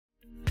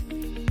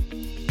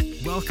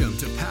Welcome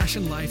to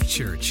Passion Life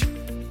Church.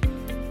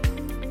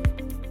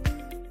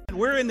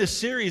 We're in this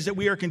series that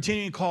we are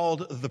continuing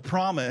called The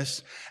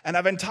Promise, and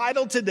I've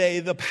entitled today,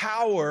 The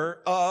Power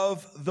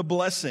of the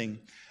Blessing.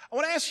 I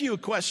want to ask you a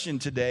question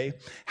today.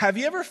 Have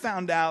you ever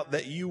found out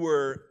that you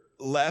were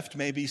left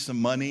maybe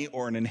some money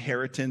or an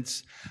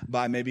inheritance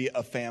by maybe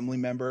a family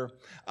member?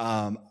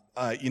 I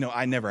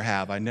never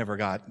have. I never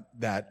got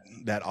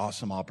that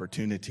awesome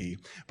opportunity.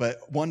 But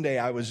one day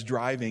I was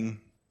driving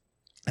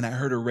and I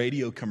heard a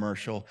radio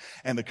commercial,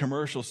 and the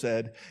commercial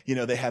said,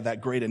 they had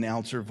that great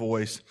announcer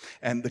voice,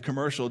 and the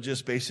commercial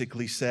just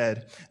basically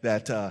said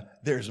that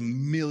there's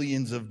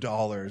millions of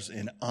dollars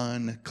in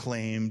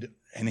unclaimed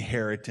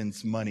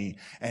inheritance money,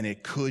 and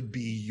it could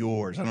be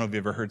yours. I don't know if you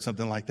ever heard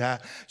something like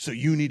that. So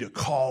you need to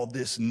call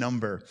this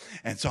number.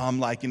 And so I'm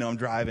like, I'm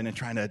driving and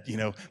trying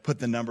to, put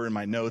the number in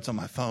my notes on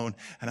my phone.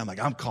 And I'm like,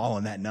 I'm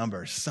calling that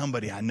number.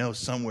 Somebody I know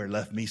somewhere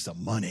left me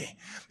some money,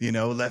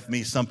 left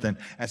me something.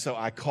 And so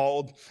I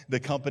called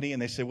the company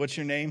and they said, "What's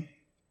your name?"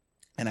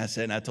 And I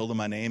told them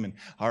my name, and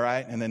all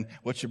right. And then,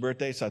 "What's your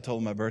birthday?" So I told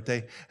them my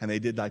birthday, and they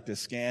did like this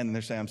scan, and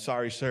they're saying, "I'm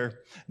sorry, sir.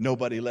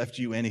 Nobody left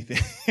you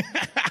anything.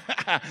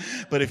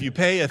 But if you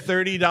pay a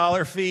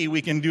 $30 fee,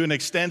 we can do an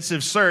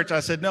extensive search." I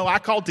said, "No, I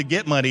called to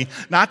get money,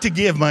 not to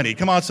give money."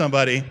 Come on,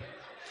 somebody.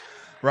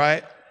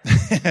 Right?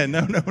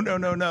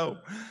 No.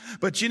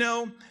 But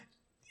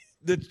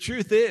the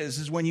truth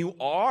is when you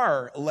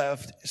are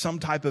left some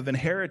type of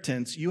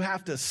inheritance, you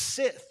have to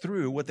sit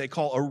through what they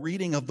call a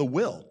reading of the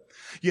will.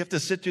 You have to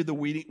sit through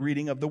the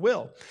reading of the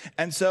will.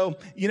 And so,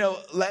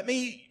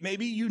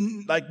 maybe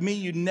you, like me,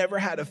 you never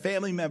had a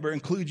family member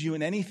include you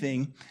in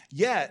anything.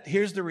 Yet,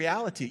 here's the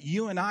reality.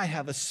 You and I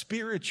have a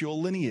spiritual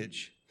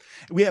lineage.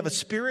 We have a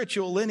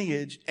spiritual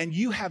lineage, and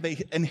you have an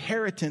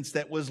inheritance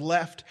that was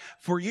left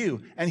for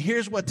you. And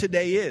here's what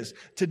today is.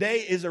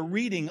 Today is a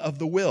reading of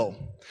the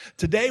will.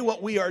 Today,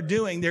 what we are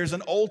doing, there's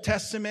an Old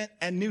Testament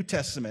and New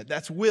Testament.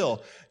 That's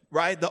will.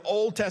 Right? The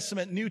Old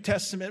Testament, New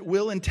Testament,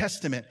 will and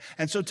testament.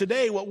 And so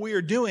today what we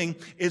are doing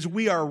is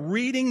we are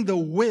reading the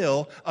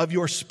will of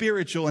your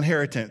spiritual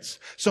inheritance.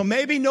 So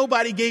maybe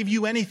nobody gave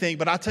you anything,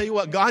 but I'll tell you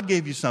what, God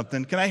gave you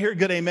something. Can I hear a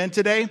good amen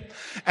today?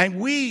 And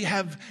we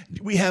have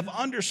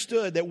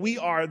understood that we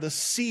are the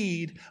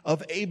seed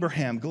of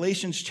Abraham.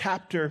 Galatians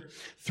chapter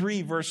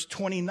 3, verse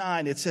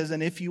 29, it says,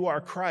 "And if you are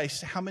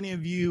Christ," how many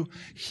of you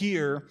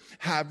here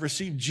have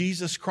received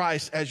Jesus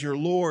Christ as your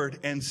Lord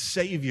and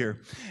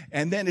Savior?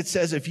 And then it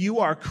says, if you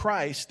are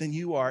Christ, then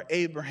you are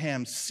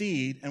Abraham's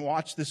seed. And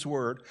watch this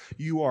word,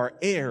 you are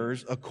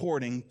heirs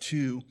according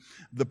to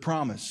the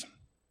promise.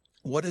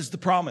 What is the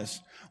promise?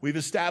 We've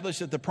established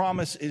that the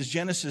promise is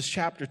Genesis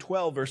chapter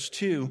 12, verse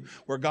 2,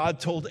 where God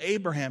told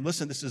Abraham,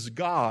 listen, this is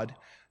God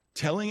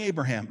telling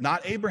Abraham,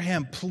 not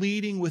Abraham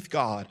pleading with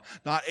God,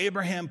 not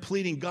Abraham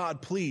pleading,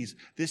 "God, please."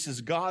 This is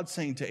God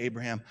saying to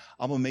Abraham,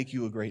 "I'm going to make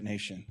you a great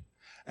nation.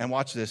 And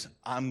watch this,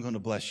 I'm going to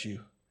bless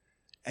you.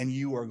 And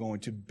you are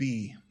going to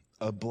be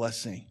a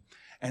blessing."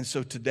 And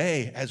so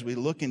today, as we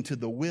look into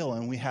the will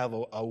and we have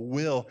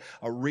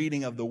a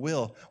reading of the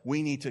will,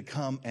 we need to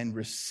come and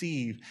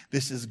receive.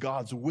 This is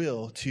God's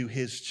will to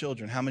his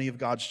children. How many of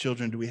God's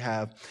children do we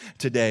have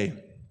today?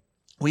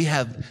 We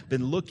have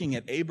been looking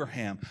at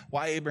Abraham.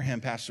 Why Abraham,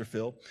 Pastor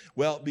Phil?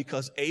 Well,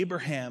 because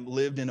Abraham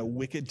lived in a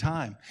wicked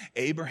time.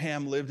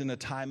 Abraham lived in a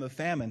time of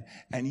famine.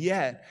 And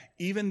yet,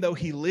 even though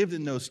he lived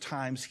in those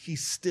times, he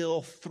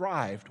still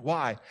thrived.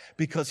 Why?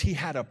 Because he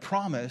had a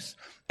promise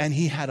and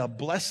he had a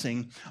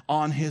blessing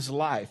on his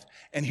life.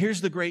 And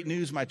here's the great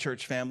news, my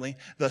church family.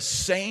 The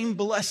same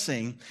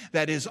blessing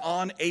that is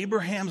on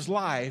Abraham's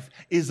life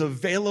is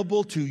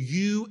available to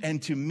you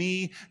and to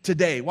me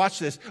today. Watch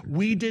this.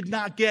 We did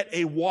not get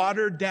a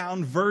watered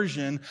down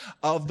version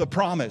of the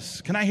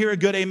promise. Can I hear a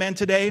good amen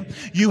today?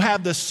 You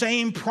have the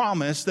same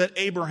promise that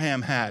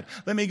Abraham had.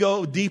 Let me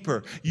go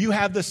deeper. You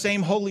have the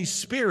same Holy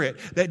Spirit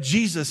that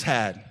Jesus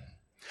had.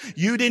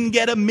 You didn't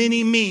get a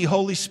mini-me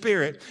Holy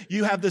Spirit.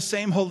 You have the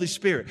same Holy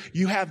Spirit.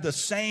 You have the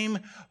same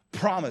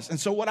promise. And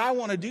so what I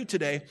want to do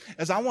today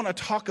is I want to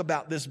talk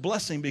about this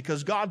blessing,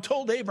 because God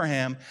told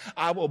Abraham,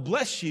 "I will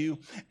bless you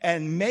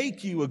and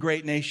make you a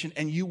great nation,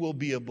 and you will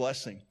be a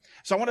blessing."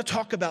 So I want to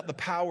talk about the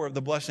power of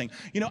the blessing.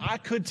 I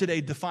could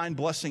today define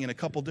blessing in a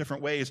couple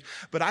different ways,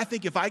 but I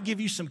think if I give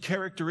you some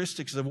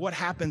characteristics of what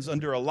happens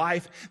under a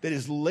life that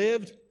is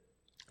lived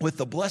with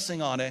the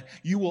blessing on it,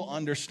 you will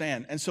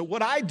understand. And so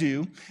what I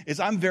do is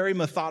I'm very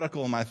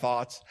methodical in my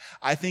thoughts.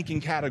 I think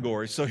in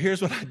categories. So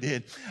here's what I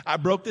did. I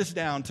broke this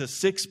down to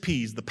 6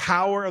 P's, the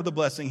power of the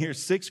blessing.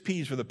 Here's 6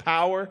 P's for the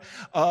power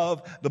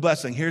of the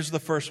blessing. Here's the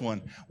first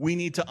one. We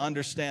need to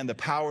understand the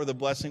power of the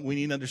blessing. We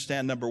need to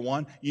understand, number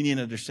one, you need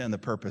to understand the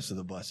purpose of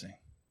the blessing.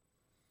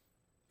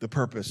 The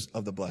purpose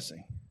of the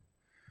blessing.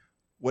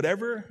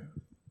 Whatever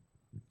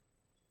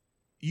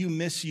you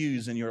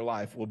misuse in your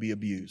life will be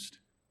abused.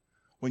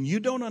 When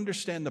you don't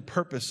understand the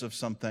purpose of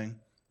something,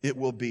 it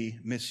will be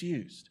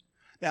misused.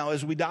 Now,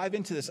 as we dive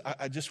into this,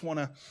 I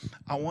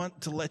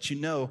want to let you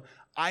know,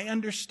 I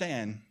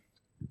understand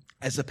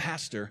as a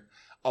pastor,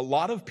 a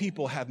lot of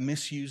people have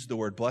misused the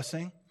word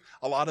blessing.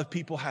 A lot of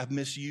people have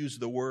misused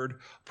the word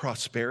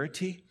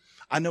prosperity.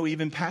 I know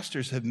even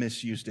pastors have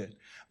misused it.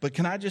 But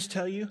can I just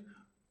tell you,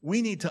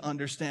 we need to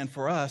understand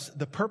for us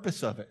the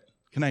purpose of it.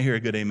 Can I hear a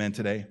good amen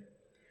today?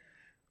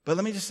 But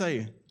let me just tell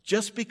you,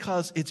 just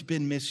because it's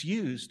been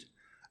misused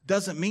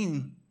doesn't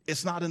mean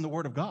it's not in the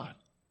Word of God.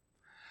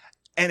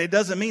 And it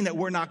doesn't mean that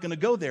we're not going to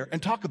go there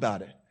and talk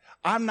about it.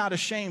 I'm not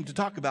ashamed to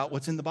talk about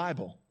what's in the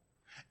Bible.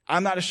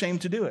 I'm not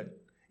ashamed to do it.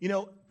 You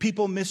know,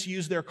 people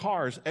misuse their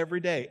cars every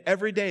day.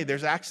 Every day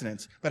there's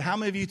accidents. But how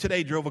many of you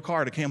today drove a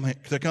car to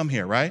come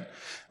here, right?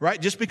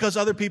 Right? Just because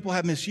other people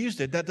have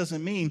misused it, that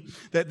doesn't mean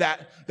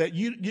that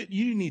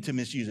you need to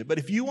misuse it. But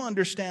if you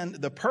understand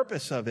the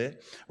purpose of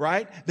it,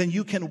 right, then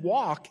you can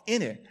walk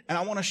in it. And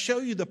I want to show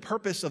you the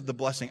purpose of the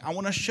blessing. I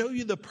want to show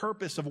you the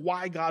purpose of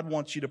why God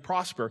wants you to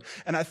prosper.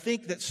 And I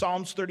think that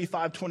Psalms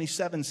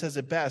 35:27 says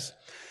it best.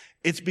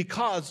 It's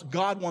because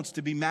God wants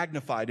to be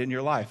magnified in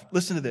your life.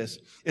 Listen to this.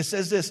 It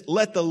says this,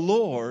 let the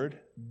Lord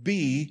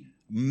be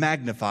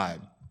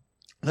magnified.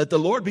 Let the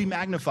Lord be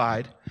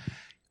magnified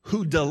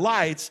who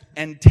delights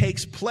and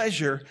takes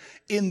pleasure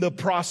in the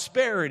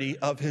prosperity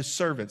of his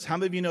servants. How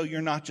many of you know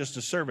you're not just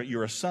a servant,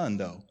 you're a son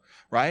though,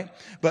 right?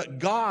 But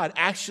God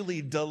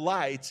actually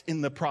delights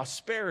in the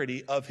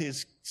prosperity of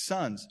his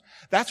sons.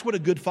 That's what a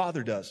good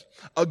father does.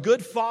 A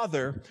good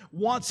father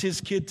wants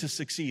his kid to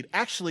succeed.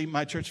 Actually,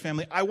 my church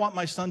family, I want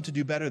my son to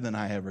do better than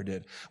I ever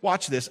did.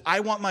 Watch this. I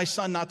want my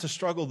son not to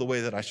struggle the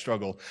way that I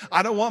struggled.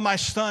 I don't want my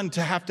son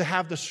to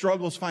have the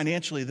struggles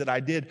financially that I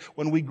did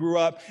when we grew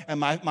up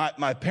and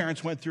my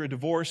parents went through a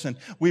divorce and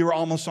we were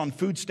almost on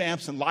food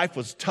stamps and life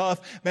was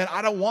tough. Man,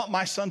 I don't want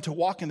my son to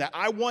walk in that.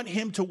 I want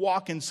him to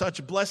walk in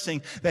such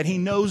blessing that he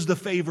knows the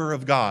favor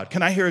of God.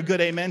 Can I hear a good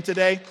amen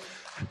today?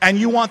 And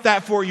you want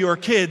that for your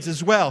kids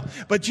as well.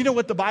 But you know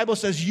what the Bible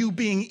says? You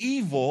being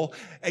evil,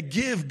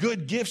 give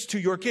good gifts to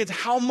your kids.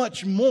 How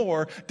much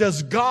more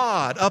does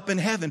God up in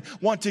heaven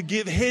want to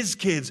give his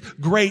kids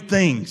great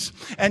things?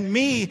 And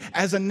me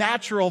as a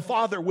natural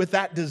father with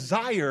that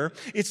desire,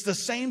 it's the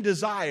same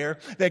desire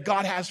that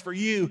God has for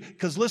you.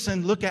 Because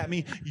listen, look at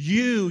me.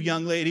 You,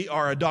 young lady,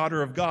 are a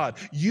daughter of God.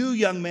 You,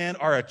 young man,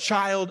 are a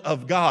child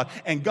of God.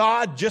 And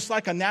God, just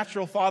like a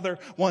natural father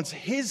wants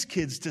his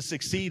kids to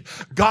succeed,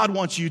 God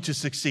wants you to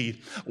succeed.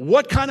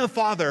 What kind of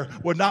father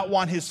would not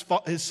want his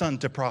son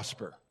to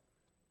prosper?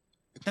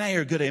 Can I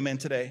hear a good amen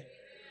today?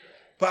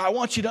 But I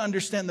want you to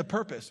understand the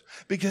purpose.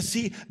 Because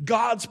see,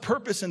 God's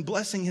purpose in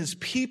blessing his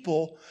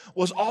people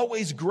was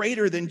always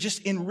greater than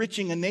just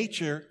enriching a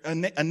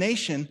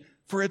nation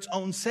for its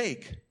own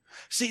sake.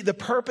 See, the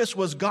purpose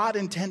was God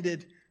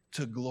intended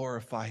to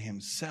glorify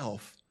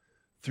himself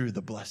through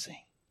the blessing.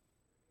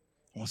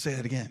 I'll say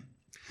that again.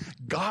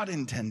 God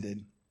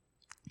intended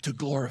to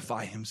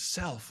glorify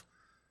himself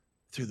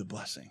through the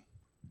blessing.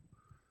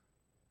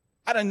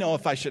 I don't know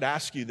if I should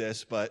ask you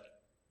this, but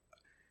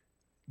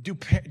do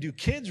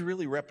kids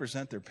really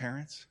represent their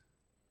parents?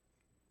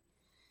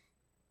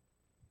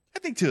 I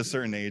think to a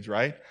certain age,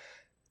 right?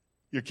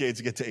 Your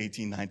kids get to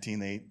 18, 19,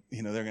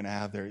 they're going to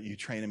have you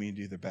train them, you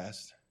do their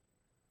best.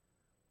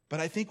 But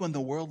I think when the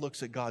world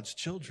looks at God's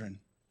children,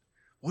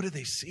 what do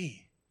they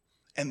see?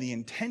 And the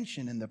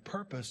intention and the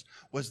purpose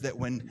was that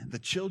when the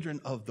children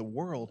of the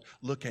world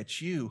look at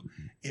you,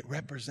 it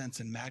represents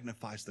and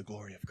magnifies the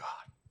glory of God.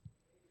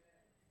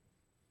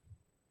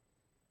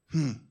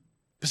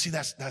 But see,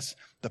 that's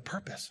the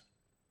purpose.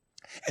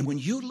 And when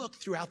you look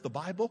throughout the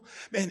Bible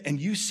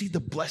and you see the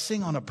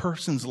blessing on a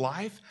person's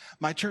life,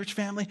 my church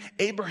family,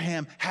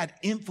 Abraham had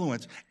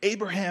influence.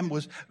 Abraham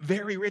was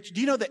very rich.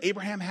 Do you know that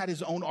Abraham had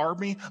his own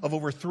army of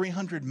over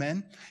 300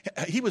 men?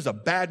 He was a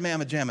bad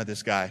mamma jamma,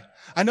 this guy.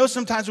 I know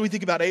sometimes when we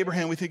think about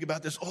Abraham, we think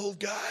about this old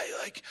guy,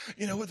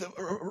 with a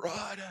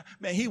rod.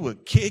 Man, he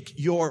would kick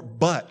your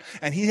butt.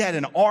 And he had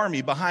an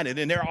army behind it.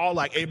 And they're all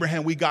like,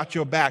 Abraham, we got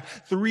your back.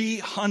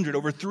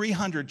 Over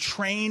 300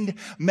 trained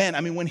men.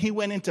 I mean, when he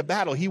went into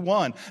battle, he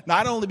won.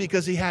 Not only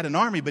because he had an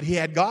army, but he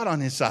had God on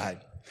his side,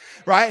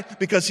 right?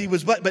 Because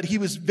but he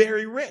was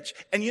very rich.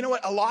 And you know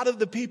what? A lot of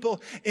the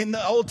people in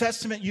the Old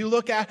Testament you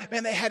look at,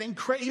 man, they had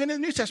even in the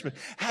New Testament,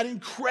 had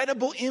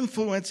incredible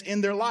influence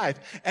in their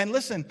life. And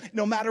listen,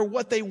 no matter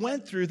what they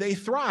went through, they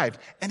thrived.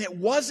 And it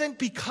wasn't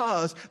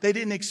because they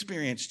didn't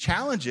experience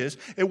challenges.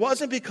 It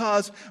wasn't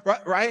because,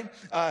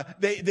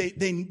 they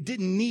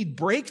didn't need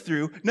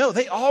breakthrough. No,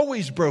 they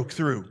always broke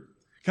through.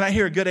 Can I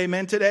hear a good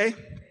amen today?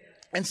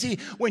 And see,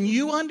 when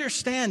you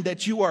understand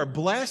that you are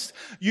blessed,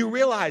 you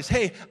realize,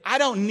 hey, I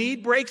don't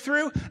need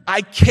breakthrough.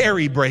 I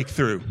carry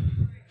breakthrough.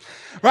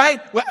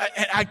 Right?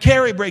 I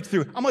carry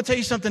breakthrough. I'm going to tell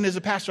you something as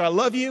a pastor. I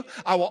love you.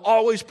 I will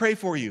always pray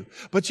for you.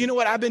 But you know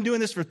what? I've been doing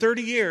this for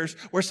 30 years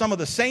where some of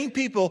the same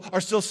people are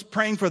still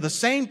praying for the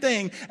same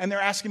thing and they're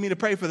asking me to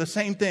pray for the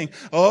same thing.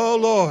 Oh,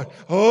 Lord.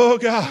 Oh,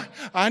 God.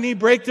 I need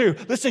breakthrough.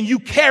 Listen, you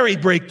carry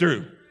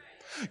breakthrough.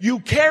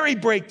 You carry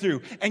breakthrough.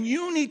 And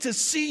you need to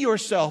see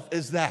yourself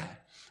as that.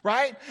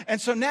 Right?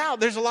 And so now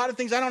there's a lot of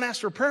things I don't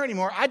ask for prayer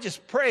anymore. I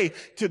just pray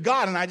to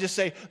God and I just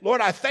say,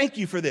 Lord, I thank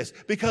you for this.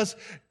 Because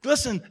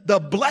listen, the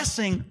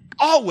blessing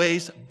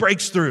always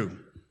breaks through.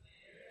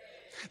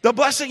 The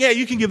blessing, yeah,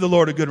 you can give the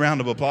Lord a good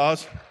round of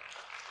applause.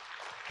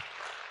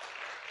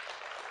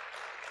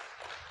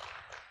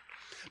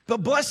 The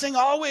blessing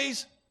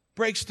always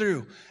breaks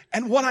through.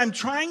 And what I'm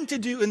trying to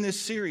do in this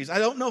series, I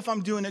don't know if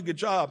I'm doing a good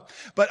job,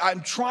 but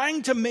I'm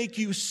trying to make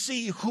you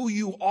see who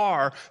you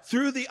are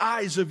through the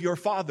eyes of your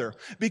Father.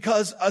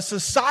 Because a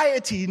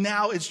society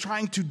now is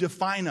trying to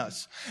define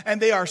us. And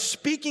they are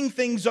speaking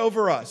things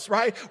over us,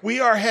 right?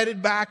 We are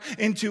headed back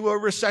into a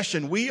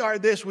recession. We are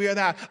this, we are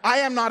that. I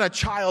am not a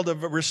child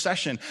of a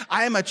recession.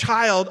 I am a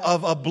child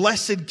of a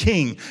blessed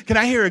King. Can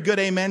I hear a good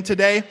amen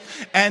today?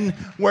 And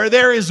where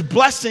there is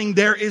blessing,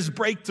 there is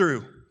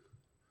breakthrough.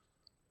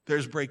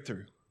 There's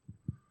breakthrough.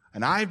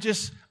 And I've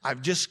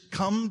just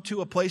come to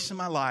a place in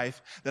my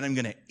life that I'm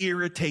going to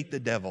irritate the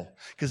devil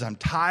because I'm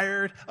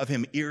tired of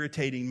him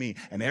irritating me.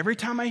 And every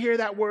time I hear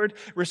that word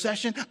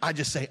recession, I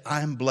just say,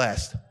 I'm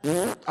blessed.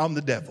 I'm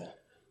the devil.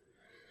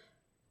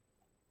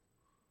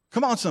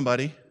 Come on,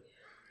 somebody.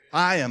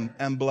 I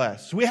am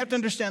blessed. So we have to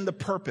understand the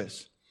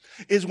purpose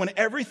is when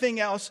everything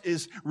else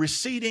is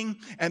receding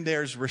and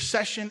there's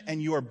recession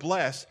and you are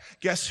blessed,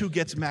 guess who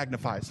gets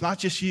magnified? It's not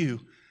just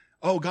you.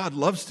 Oh, God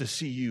loves to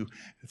see you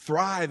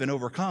thrive and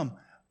overcome.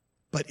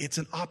 But it's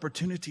an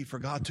opportunity for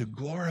God to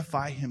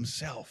glorify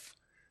himself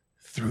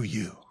through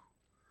you.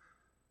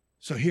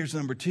 So here's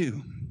number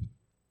 2.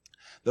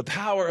 The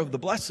power of the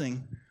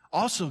blessing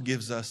also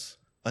gives us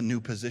a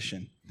new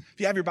position. If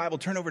you have your Bible,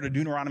 turn over to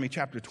Deuteronomy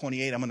chapter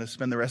 28. I'm going to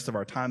spend the rest of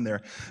our time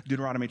there.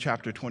 Deuteronomy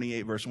chapter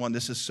 28, verse 1.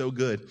 This is so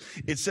good.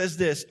 It says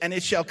this, and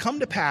it shall come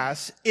to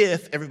pass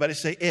if, everybody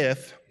say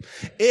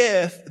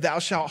if thou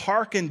shalt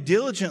hearken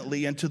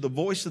diligently unto the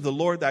voice of the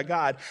Lord thy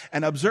God,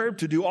 and observe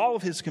to do all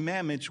of his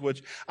commandments,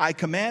 which I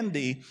command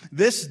thee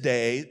this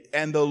day,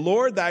 and the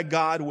Lord thy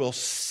God will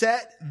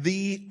set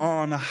thee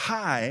on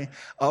high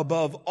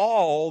above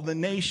all the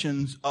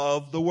nations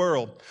of the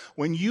world.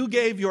 When you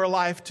gave your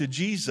life to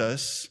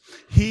Jesus,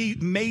 he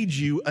made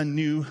you a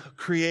new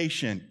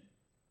creation.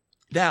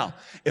 Now,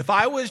 if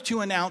I was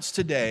to announce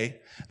today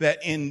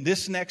that in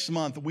this next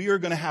month, we are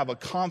going to have a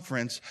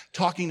conference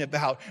talking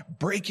about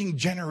breaking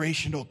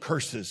generational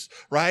curses,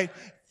 right?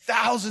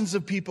 Thousands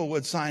of people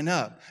would sign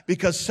up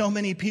because so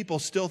many people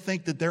still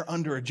think that they're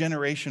under a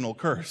generational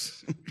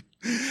curse.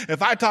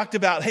 If I talked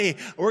about, hey,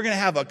 we're going to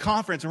have a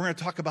conference and we're going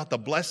to talk about the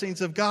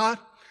blessings of God,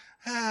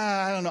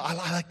 I don't know. I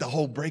like the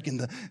whole breaking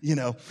the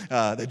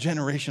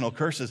generational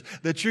curses.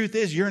 The truth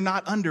is you're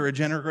not under a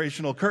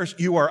generational curse.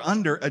 You are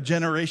under a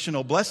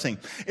generational blessing.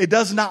 It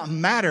does not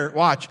matter.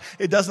 Watch.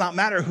 It does not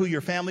matter who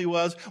your family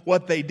was,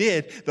 what they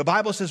did. The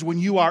Bible says when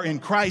you are in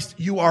Christ,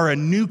 you are a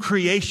new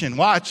creation.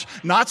 Watch.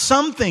 Not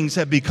some things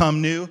have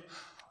become new.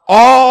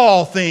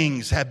 All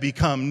things have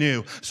become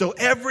new. So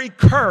every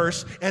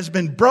curse has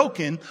been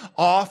broken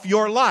off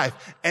your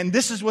life. And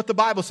this is what the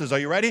Bible says. Are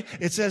you ready?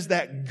 It says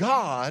that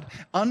God,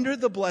 under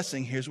the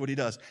blessing, here's what he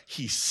does.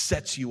 He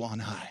sets you on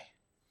high.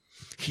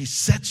 He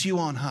sets you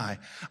on high.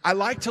 I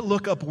like to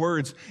look up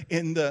words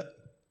in the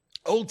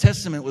Old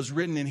Testament was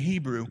written in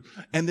Hebrew,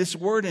 and this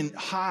word in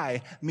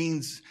high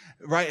means,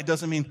 right,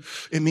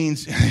 it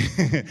means,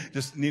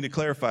 just need to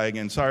clarify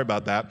again. Sorry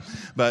about that.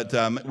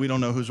 But we don't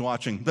know who's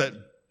watching. But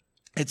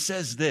it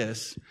says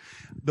this,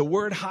 the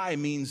word high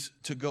means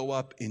to go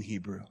up in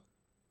Hebrew.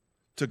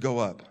 To go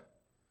up.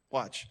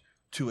 Watch.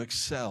 To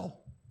excel.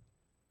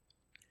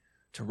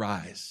 To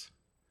rise.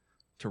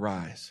 To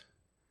rise.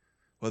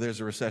 Well, there's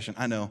a recession.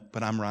 I know,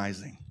 but I'm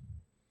rising.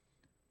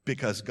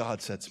 Because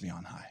God sets me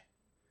on high.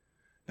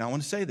 Now, I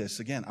want to say this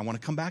again. I want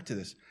to come back to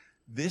this.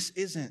 This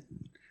isn't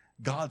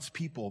God's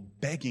people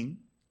begging,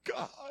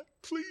 God,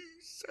 please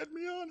set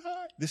me on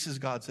high. This is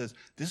God says,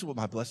 this is what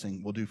my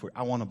blessing will do for you.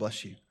 I want to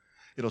bless you.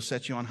 It'll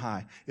set you on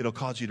high. It'll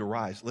cause you to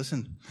rise.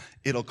 Listen,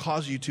 it'll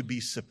cause you to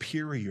be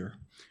superior,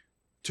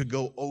 to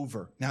go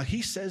over. Now,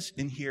 he says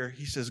in here,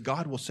 he says,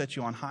 God will set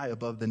you on high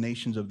above the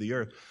nations of the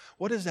earth.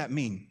 What does that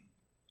mean?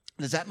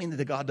 Does that mean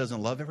that God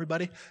doesn't love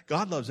everybody?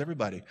 God loves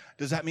everybody.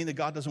 Does that mean that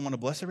God doesn't want to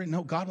bless everybody?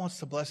 No, God wants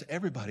to bless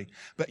everybody.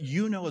 But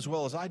you know as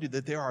well as I do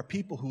that there are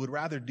people who would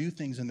rather do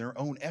things in their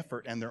own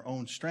effort and their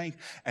own strength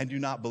and do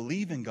not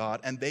believe in God,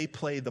 and they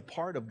play the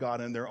part of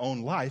God in their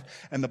own life.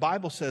 And the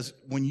Bible says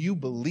when you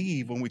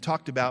believe, when we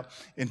talked about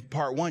in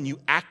part 1, you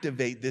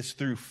activate this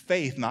through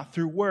faith, not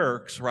through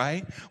works,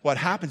 right? What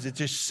happens, it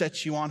just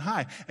sets you on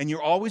high. And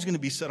you're always going to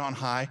be set on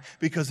high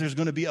because there's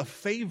going to be a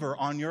favor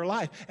on your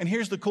life. And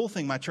here's the cool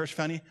thing, my church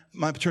family,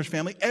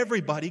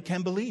 everybody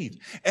can believe.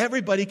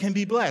 Everybody can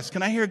be blessed.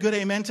 Can I hear a good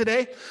amen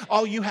today?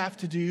 All you have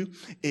to do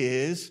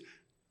is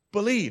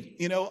believe.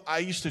 You know, I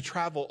used to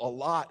travel a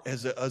lot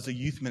as a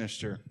youth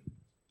minister.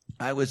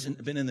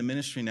 been in the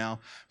ministry now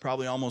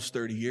probably almost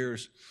 30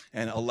 years,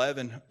 and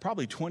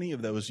probably 20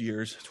 of those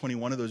years,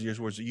 21 of those years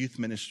was a youth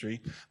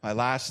ministry. My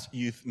last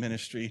youth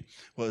ministry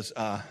was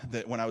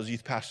that when I was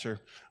youth pastor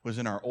was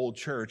in our old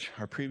church,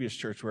 our previous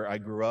church where I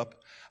grew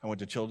up. I went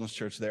to children's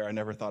church there. I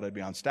never thought I'd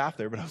be on staff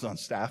there, but I was on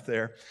staff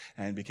there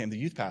and became the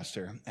youth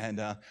pastor. And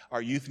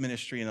our youth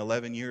ministry in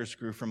 11 years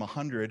grew from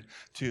 100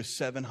 to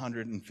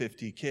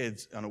 750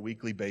 kids on a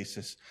weekly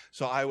basis.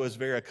 So I was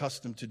very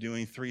accustomed to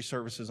doing 3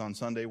 services on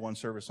Sunday, 1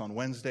 service on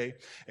Wednesday,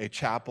 a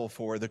chapel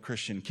for the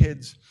Christian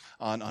kids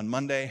on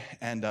Monday,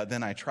 and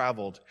then I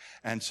traveled.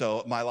 And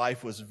so my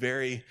life was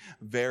very,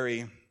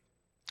 very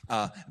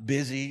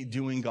busy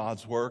doing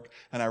God's work.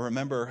 And I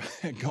remember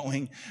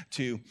going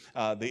to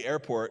the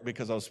airport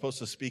because I was supposed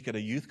to speak at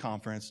a youth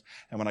conference.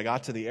 And when I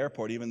got to the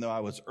airport, even though I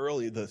was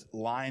early, the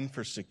line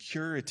for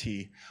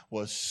security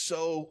was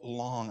so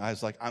long. I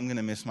was like, I'm going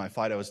to miss my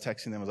flight. I was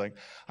texting them. I was like,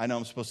 I know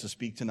I'm supposed to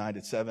speak tonight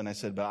at 7. I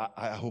said, but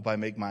I hope I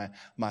make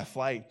my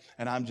flight.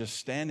 And I'm just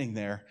standing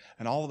there.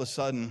 And all of a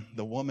sudden,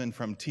 the woman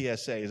from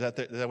TSA, is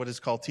that what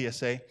it's called,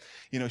 TSA?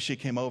 You know, she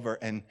came over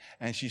and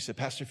she said,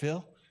 Pastor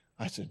Phil?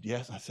 I said,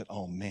 yes. I said,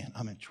 oh, man,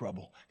 I'm in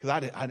trouble. Because I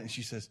didn't.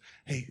 She says,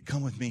 hey,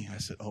 come with me. I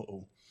said,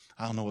 oh,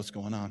 I don't know what's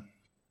going on.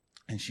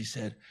 And she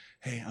said,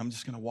 hey, I'm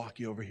just going to walk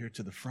you over here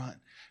to the front.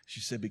 She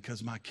said,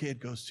 because my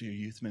kid goes to your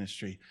youth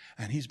ministry,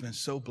 and he's been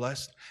so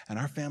blessed, and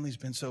our family's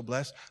been so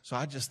blessed, so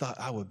I just thought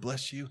I would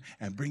bless you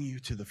and bring you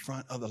to the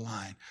front of the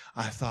line.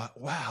 I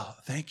thought, wow,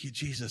 thank you,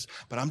 Jesus.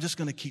 But I'm just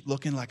going to keep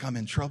looking like I'm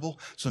in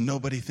trouble so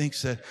nobody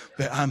thinks that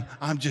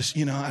I'm just,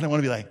 I don't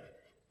want to be like,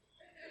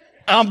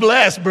 I'm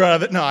blessed,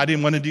 brother. No, I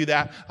didn't want to do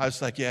that. I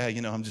was like, yeah,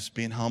 I'm just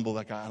being humble.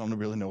 Like, I don't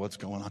really know what's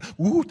going on.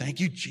 Ooh, thank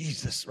you,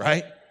 Jesus,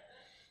 right?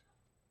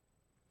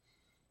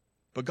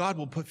 But God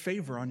will put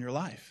favor on your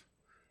life,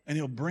 and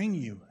He'll bring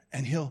you,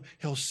 and He'll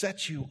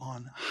set you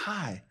on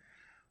high.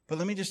 But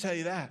let me just tell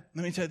you that.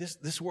 Let me tell you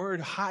this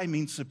word high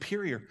means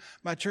superior.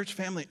 My church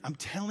family, I'm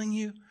telling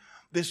you,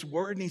 this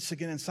word needs to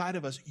get inside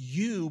of us.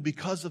 You,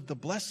 because of the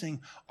blessing,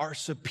 are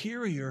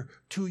superior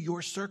to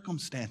your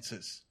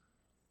circumstances.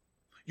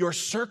 Your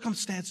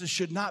circumstances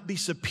should not be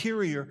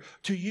superior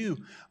to you.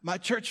 My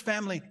church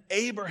family,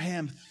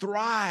 Abraham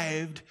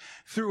thrived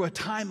through a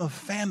time of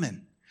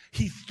famine.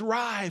 He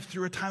thrived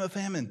through a time of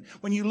famine.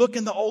 When you look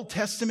in the Old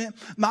Testament,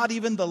 not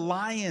even the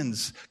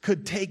lions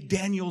could take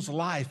Daniel's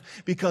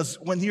life, because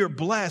when you're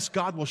blessed,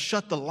 God will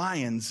shut the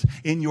lions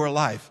in your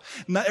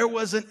life. Now, there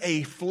wasn't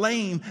a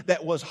flame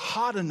that was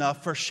hot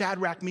enough for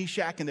Shadrach,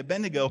 Meshach, and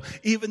Abednego,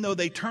 even though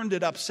they turned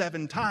it up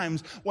 7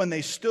 times when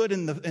they stood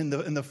in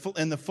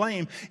the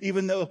flame.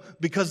 Even though,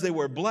 because they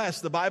were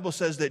blessed, the Bible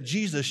says that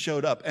Jesus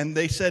showed up, and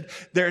they said,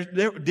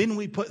 "Didn't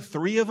we put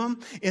 3 of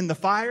them in the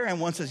fire?" And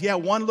one says, "Yeah,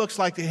 one looks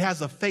like it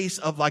has a face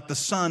of like the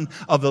Son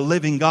of the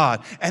living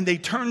God." And they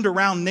turned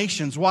around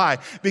nations. Why?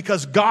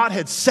 Because God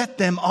had set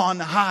them on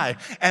high.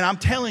 And I'm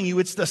telling you,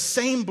 it's the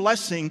same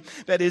blessing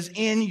that is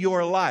in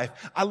your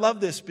life. I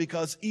love this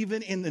because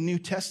even in the New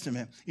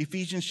Testament,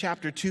 Ephesians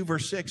chapter 2,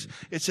 verse 6,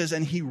 it says,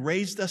 and He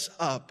raised us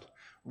up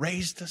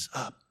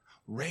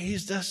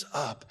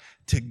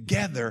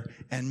together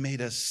and made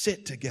us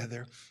sit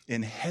together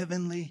in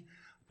heavenly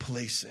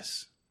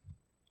places.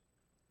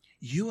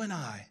 You and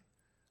I,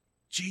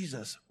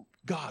 Jesus,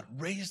 God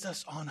raised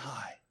us on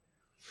high.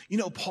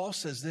 Paul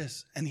says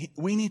this, and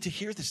we need to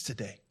hear this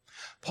today.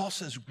 Paul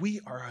says we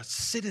are a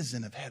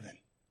citizen of heaven.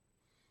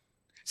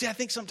 See, I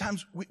think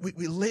sometimes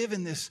we live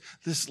in this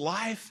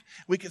life.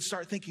 We can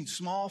start thinking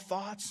small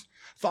thoughts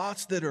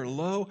that are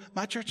low.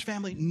 My church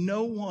family,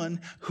 no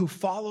one who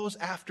follows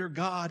after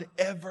God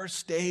ever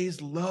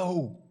stays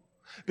low,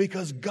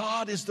 because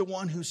God is the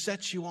one who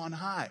sets you on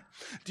high.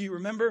 Do you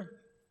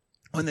remember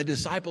when the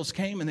disciples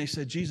came and they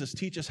said, Jesus,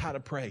 teach us how to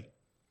pray?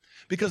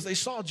 Because they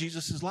saw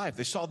Jesus' life.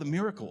 They saw the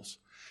miracles.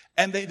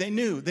 And they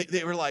knew.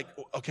 They were like,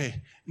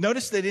 okay.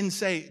 Notice they didn't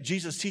say,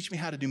 Jesus, teach me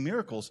how to do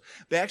miracles.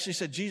 They actually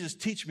said, Jesus,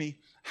 teach me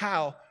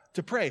how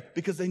to pray.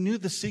 Because they knew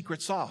the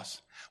secret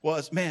sauce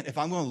was, man, if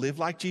I'm going to live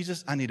like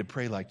Jesus, I need to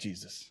pray like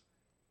Jesus.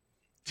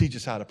 Teach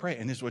us how to pray.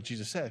 And this is what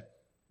Jesus said.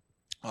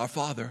 Our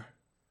Father,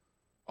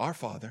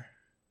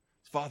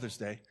 it's Father's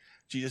Day.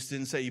 Jesus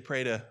didn't say you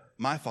pray to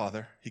my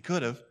Father. He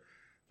could have.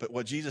 But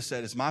what Jesus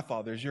said is, my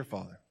Father is your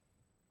Father.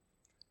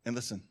 And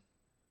listen,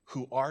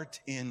 who art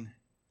in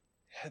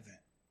heaven.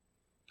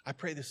 I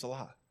pray this a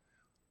lot.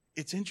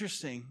 It's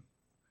interesting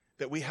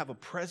that we have a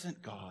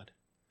present God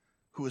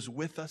who is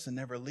with us and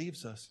never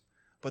leaves us,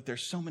 but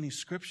there's so many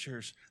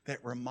scriptures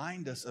that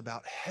remind us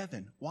about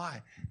heaven.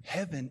 Why?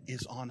 Heaven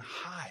is on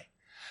high.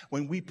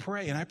 When we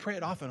pray, and I pray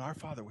it often, our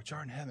Father which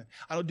art in heaven.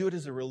 I don't do it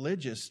as a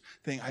religious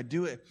thing. I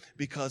do it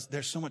because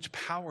there's so much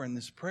power in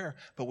this prayer.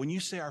 But when you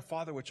say our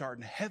Father which art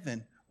in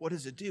heaven, what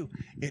does it do?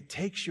 It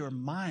takes your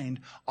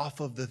mind off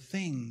of the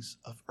things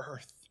of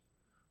earth.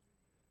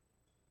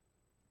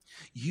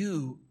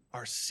 You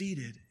are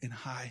seated in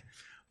high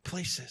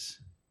places.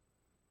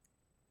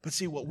 But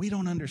see, what we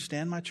don't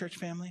understand, my church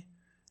family,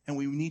 and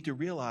we need to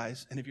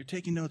realize, and if you're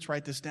taking notes,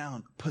 write this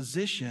down.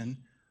 Position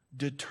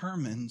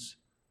determines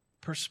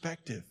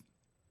perspective.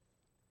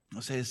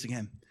 I'll say this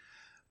again.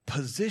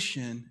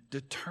 Position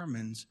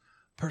determines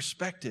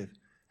perspective.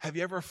 Have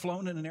you ever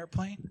flown in an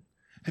airplane?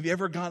 Have you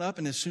ever gone up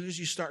and as soon as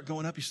you start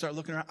going up, you start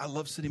looking around? I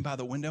love sitting by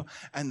the window,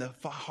 and the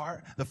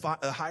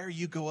higher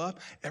you go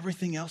up,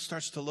 everything else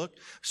starts to look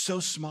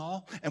so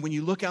small. And when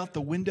you look out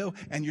the window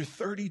and you're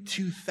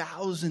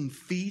 32,000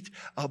 feet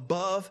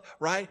above,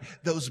 right?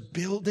 Those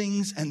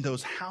buildings and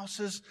those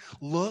houses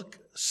look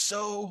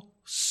so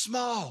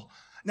small.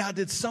 Now,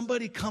 did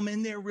somebody come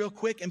in there real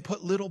quick and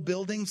put little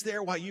buildings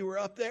there while you were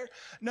up there?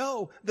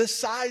 No, the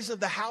size of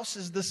the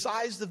houses, the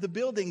size of the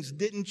buildings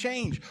didn't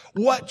change.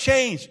 What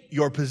changed?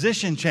 Your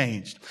position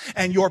changed.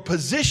 And your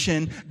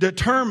position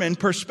determined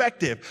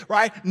perspective,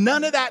 right?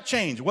 None of that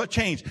changed. What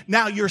changed?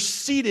 Now you're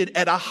seated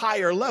at a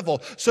higher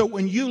level. So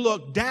when you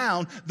look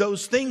down,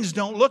 those things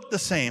don't look the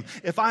same.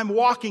 If I'm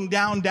walking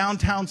down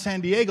downtown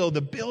San Diego,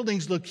 the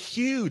buildings look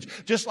huge.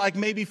 Just like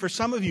maybe for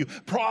some of you,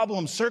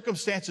 problems,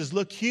 circumstances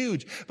look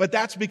huge. But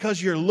that's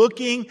because you're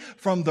looking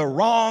from the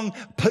wrong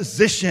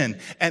position,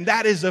 and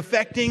that is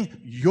affecting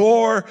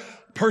your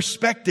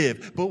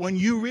perspective. But when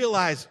you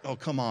realize, oh,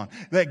 come on,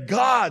 that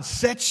God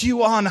sets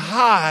you on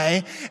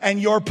high and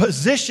your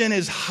position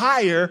is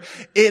higher,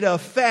 it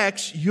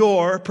affects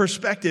your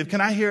perspective.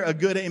 Can I hear a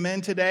good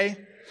amen today?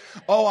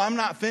 Oh, I'm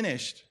not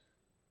finished.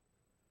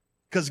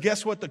 Because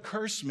guess what the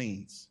curse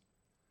means?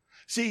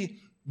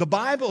 See, the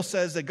Bible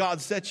says that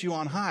God sets you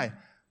on high.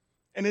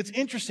 And it's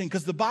interesting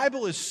because the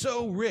Bible is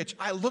so rich.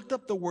 I looked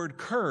up the word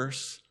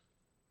curse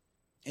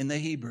in the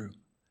Hebrew.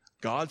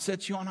 God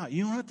sets you on high.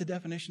 You know what the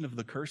definition of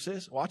the curse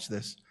is? Watch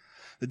this.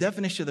 The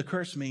definition of the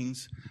curse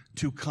means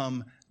to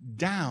come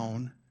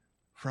down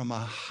from a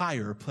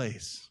higher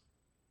place.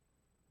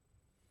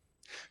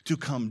 To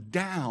come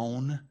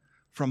down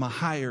from a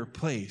higher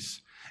place.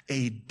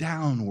 A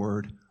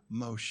downward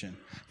motion.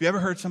 Have you ever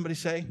heard somebody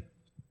say,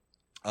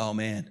 "Oh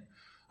man,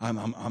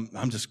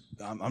 I'm just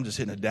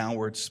hitting a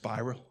downward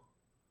spiral"?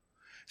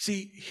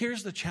 See,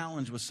 here's the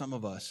challenge with some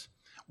of us.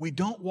 We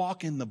don't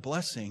walk in the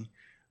blessing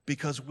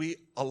because we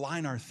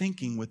align our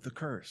thinking with the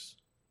curse.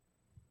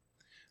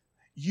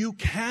 You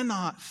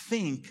cannot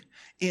think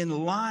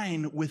in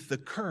line with the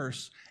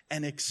curse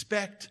and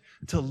expect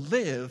to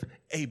live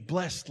a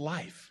blessed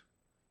life.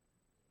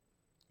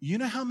 You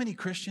know how many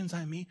Christians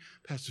I meet?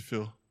 Pastor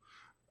Phil,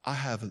 I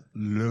have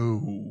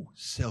low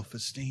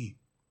self-esteem.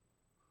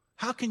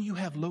 How can you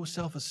have low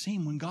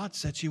self-esteem when God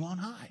sets you on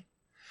high?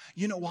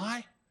 You know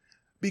why?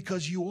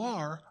 Because you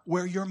are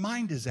where your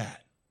mind is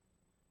at.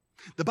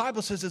 The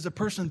Bible says, as a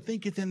person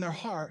thinketh in their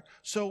heart,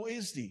 so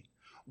is he.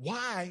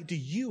 Why do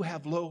you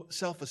have low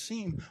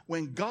self-esteem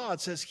when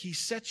God says he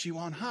sets you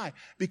on high?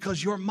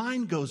 Because your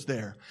mind goes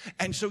there.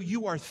 And so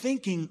you are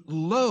thinking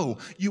low.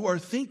 You are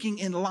thinking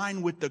in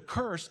line with the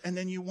curse. And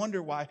then you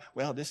wonder why,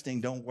 well, this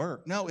thing don't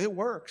work. No, it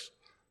works.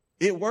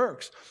 It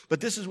works.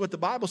 But this is what the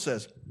Bible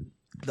says.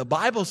 The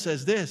Bible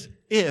says this,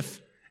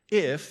 if,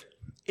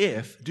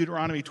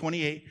 Deuteronomy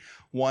 28,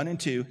 1 and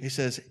 2, he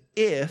says,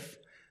 if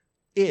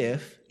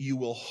you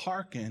will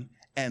hearken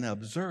and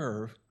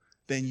observe,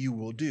 then you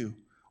will do.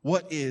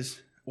 What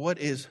is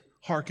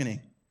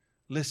hearkening?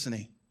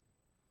 Listening.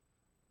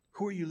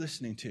 Who are you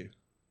listening to?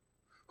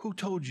 Who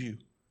told you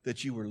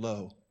that you were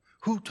low?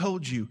 Who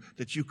told you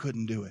that you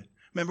couldn't do it?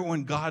 Remember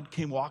when God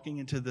came walking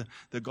into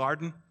the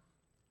garden?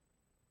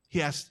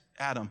 He asked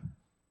Adam,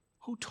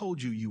 who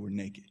told you were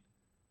naked?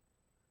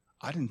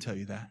 I didn't tell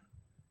you that.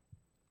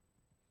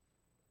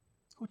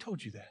 Who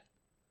told you that?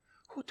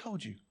 Who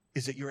told you?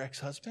 Is it your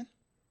ex-husband?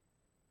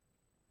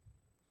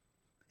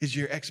 Is it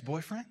your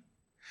ex-boyfriend?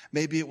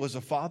 Maybe it was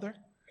a father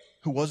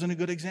who wasn't a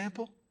good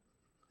example.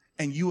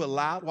 And you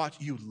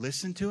you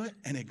listened to it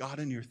and it got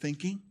in your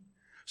thinking.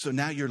 So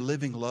now you're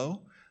living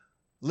low.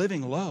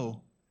 Living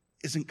low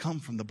isn't come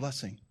from the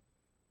blessing.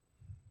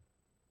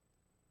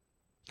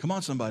 Come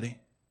on, somebody.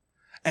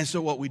 And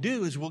so what we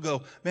do is we'll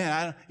go,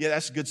 man,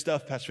 that's good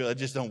stuff, Pastor Phil. That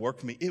just don't work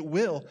for me. It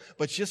will.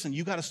 But listen,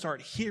 you got to start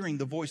hearing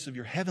the voice of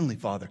your heavenly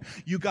Father.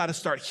 You got to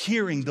start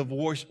hearing the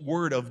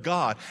word of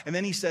God. And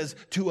then he says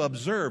to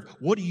observe.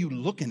 What are you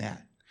looking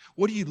at?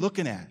 What are you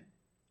looking at?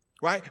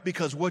 Right?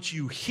 Because what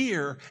you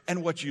hear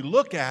and what you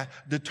look at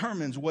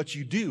determines what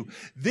you do.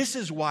 This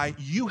is why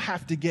you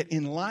have to get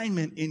in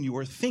alignment in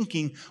your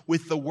thinking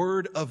with the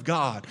Word of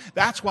God.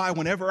 That's why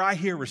whenever I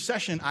hear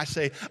recession, I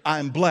say,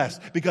 I'm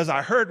blessed. Because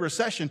I heard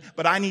recession,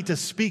 but I need to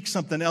speak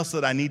something else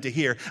that I need to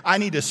hear. I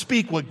need to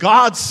speak what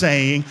God's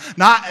saying,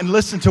 not and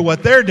listen to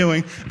what they're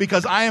doing,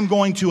 because I am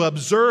going to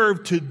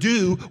observe to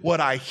do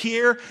what I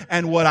hear,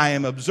 and what I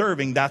am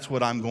observing, that's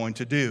what I'm going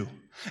to do.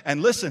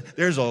 And listen,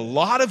 there's a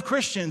lot of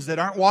Christians that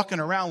aren't walking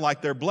around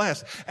like they're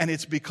blessed, and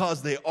it's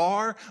because they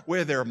are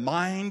where their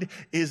mind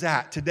is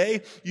at.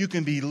 Today, you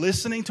can be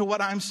listening to what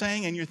I'm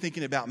saying, and you're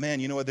thinking about, man,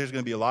 you know what, there's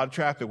going to be a lot of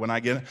traffic when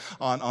I get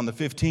on the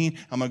 15.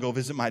 I'm going to go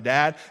visit my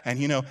dad,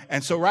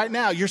 and so right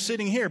now, you're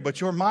sitting here, but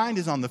your mind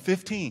is on the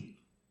 15.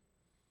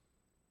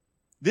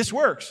 This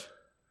works.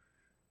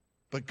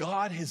 But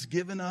God has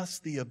given us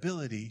the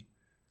ability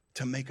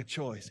to make a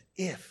choice.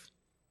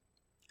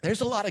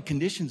 There's a lot of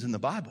conditions in the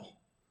Bible.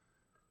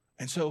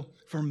 And so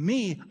for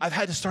me, I've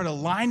had to start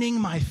aligning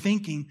my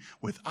thinking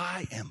with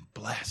I am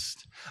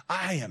blessed.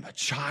 I am a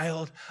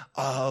child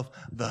of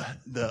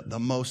the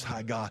Most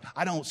High God.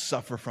 I don't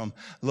suffer from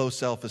low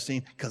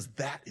self-esteem because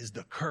that is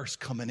the curse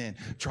coming in,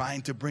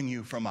 trying to bring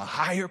you from a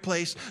higher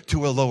place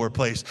to a lower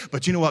place.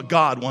 But you know what?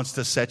 God wants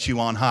to set you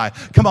on high.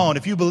 Come on,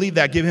 if you believe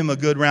that, give him a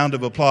good round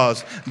of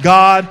applause.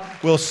 God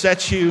will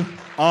set you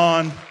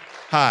on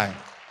high.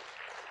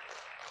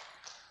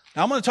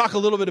 Now, I'm going to talk a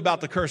little bit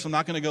about the curse. I'm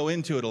not going to go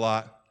into it a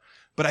lot.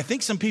 But I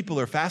think some people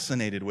are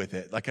fascinated with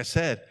it. Like I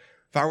said,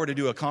 if I were to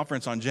do a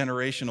conference on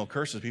generational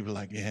curses, people are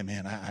like, yeah,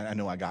 man, I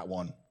know I got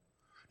one.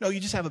 No,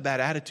 you just have a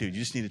bad attitude. You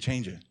just need to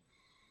change it.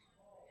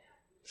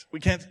 We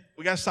got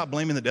to stop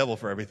blaming the devil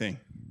for everything.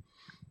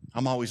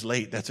 I'm always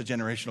late. That's a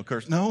generational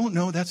curse.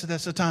 No, that's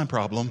a time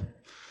problem.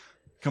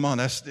 Come on,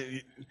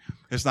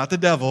 it's not the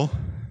devil.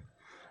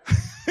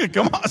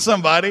 Come on,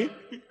 somebody.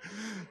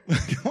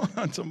 Come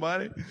on,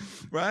 somebody.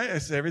 Right?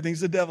 Everything's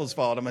the devil's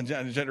fault. I'm a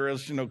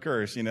generational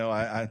curse. You know,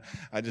 I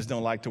just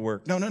don't like to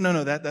work. No.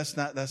 That's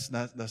not a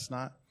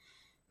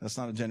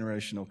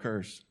generational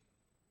curse.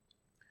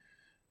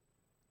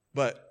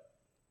 But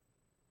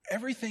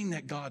everything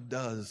that God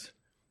does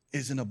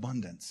is in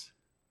abundance.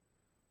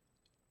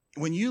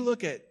 When you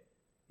look at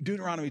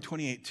Deuteronomy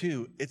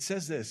 28:2, it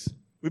says this.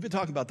 We've been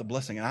talking about the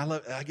blessing,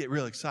 and I get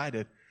real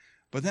excited.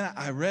 But then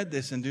I read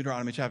this in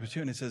Deuteronomy chapter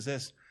 2, and it says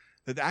this,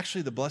 that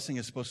actually the blessing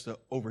is supposed to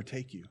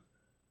overtake you.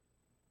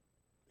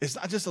 It's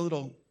not just a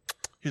little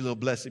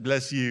blessing,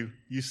 bless you,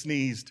 you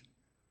sneezed.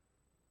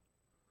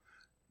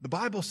 The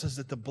Bible says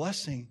that the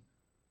blessing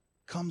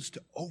comes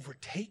to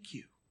overtake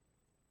you.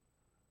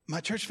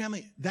 My church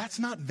family, that's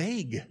not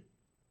vague.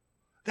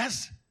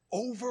 That's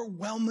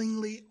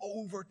overwhelmingly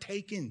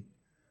overtaken.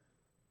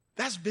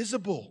 That's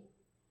visible.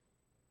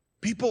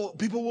 People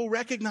will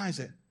recognize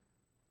it.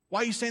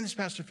 Why are you saying this,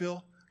 Pastor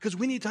Phil? Because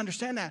we need to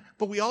understand that.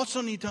 But we also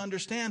need to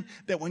understand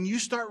that when you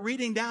start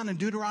reading down in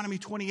Deuteronomy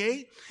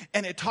 28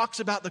 and it talks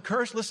about the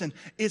curse, listen,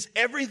 it's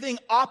everything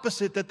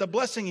opposite that the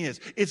blessing is.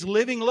 It's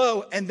living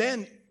low. And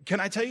then, can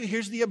I tell you,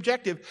 here's the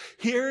objective.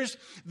 Here's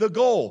the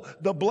goal.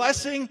 The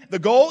blessing, the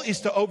goal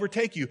is to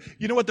overtake you.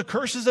 You know what the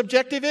curse's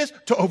objective is?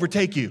 To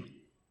overtake you.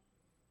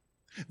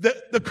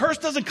 The curse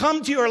doesn't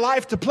come to your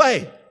life to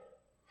play.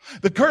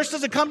 The curse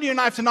doesn't come to your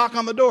life to knock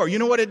on the door. You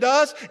know what it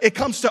does? It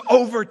comes to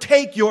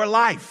overtake your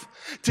life,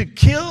 to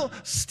kill,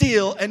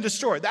 steal, and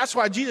destroy. That's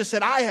why Jesus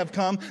said, I have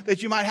come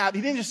that you might have. He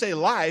didn't just say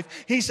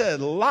life. He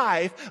said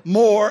life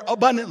more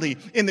abundantly.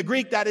 In the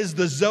Greek, that is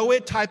the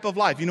Zoe type of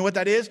life. You know what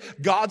that is?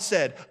 God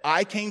said,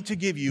 I came to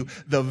give you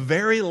the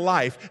very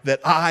life that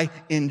I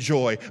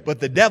enjoy. But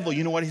the devil,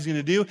 you know what he's going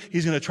to do?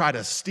 He's going to try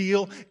to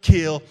steal,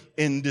 kill,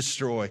 and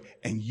destroy.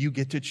 And you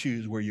get to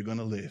choose where you're going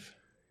to live.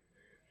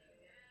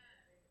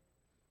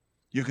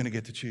 You're going to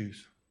get to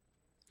choose.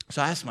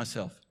 So I asked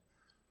myself,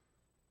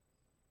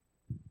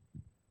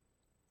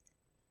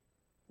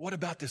 what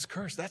about this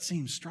curse? That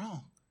seems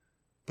strong.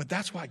 But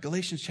that's why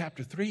Galatians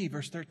chapter 3,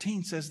 verse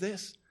 13 says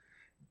this.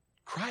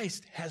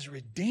 Christ has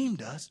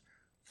redeemed us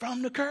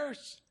from the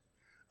curse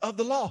of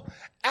the law.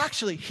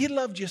 Actually, he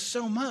loved you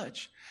so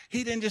much.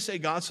 He didn't just say,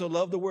 God so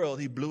loved the world,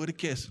 he blew it a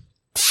kiss.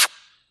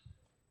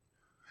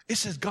 It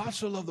says, God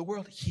so loved the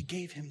world, he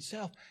gave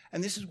himself.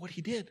 And this is what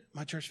he did,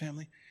 my church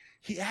family.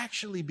 He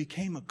actually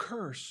became a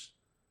curse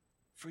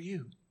for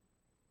you.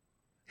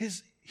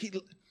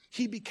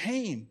 He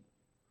became.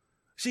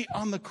 See,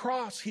 on the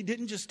cross, he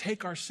didn't just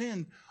take our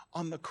sin.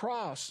 On the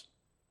cross,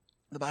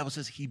 the Bible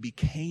says he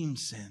became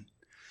sin.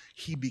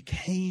 He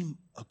became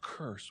a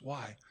curse.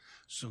 Why?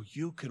 So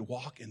you could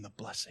walk in the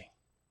blessing.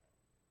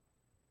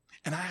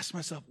 And I asked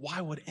myself, why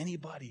would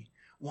anybody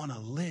want to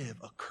live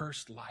a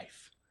cursed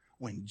life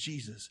when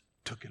Jesus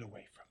took it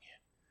away from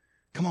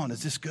you? Come on,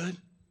 is this good?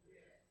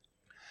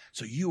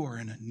 So you are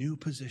in a new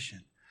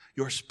position.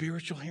 Your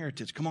spiritual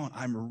heritage. Come on,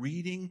 I'm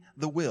reading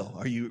the will.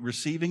 Are you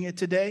receiving it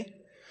today?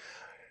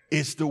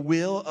 It's the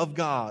will of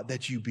God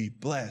that you be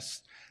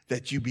blessed,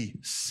 that you be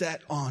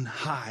set on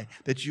high,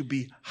 that you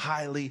be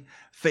highly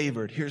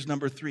favored. Here's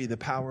number 3, the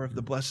power of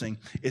the blessing.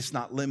 It's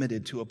not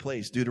limited to a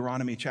place.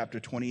 Deuteronomy chapter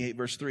 28,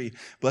 verse 3.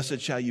 Blessed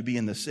shall you be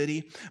in the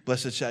city.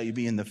 Blessed shall you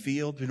be in the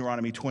field.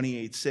 Deuteronomy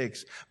 28,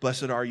 6.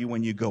 Blessed are you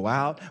when you go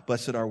out.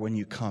 Blessed are when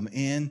you come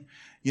in.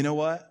 You know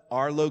what?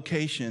 Our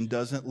location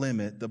doesn't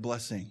limit the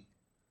blessing.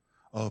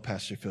 Oh,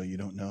 Pastor Phil, you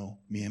don't know.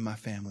 Me and my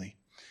family,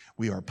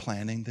 we are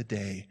planning the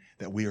day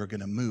that we are going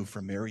to move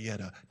from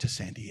Marietta to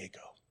San Diego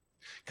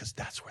because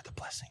that's where the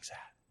blessing's at.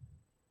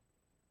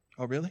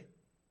 Oh, really?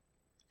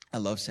 I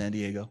love San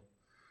Diego,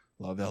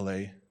 love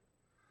LA,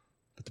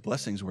 but the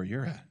blessing's where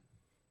you're at.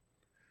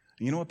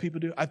 And you know what people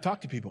do? I've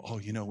talked to people. Oh,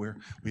 you know,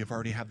 we have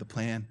already have the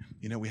plan.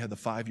 You know, we have the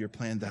 5-year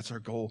plan. That's our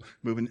goal.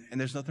 Moving,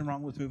 and there's nothing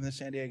wrong with moving to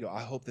San Diego.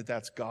 I hope that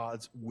that's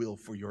God's will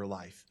for your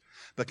life.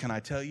 But can I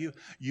tell you,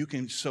 you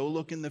can so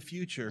look in the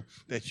future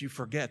that you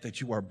forget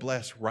that you are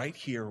blessed right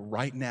here,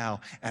 right now.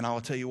 And I'll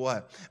tell you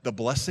what, the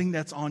blessing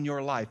that's on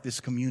your life, this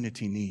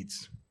community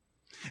needs.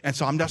 And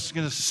so I'm just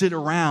going to sit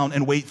around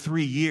and wait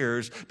 3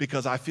 years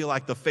because I feel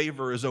like the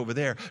favor is over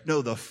there.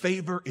 No, the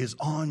favor is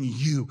on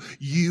you.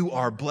 You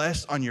are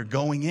blessed on your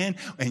going in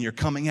and your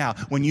coming out.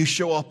 When you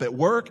show up at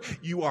work,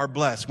 you are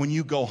blessed. When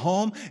you go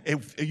home,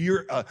 if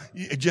you're a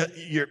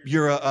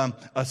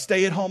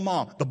stay-at-home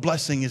mom, the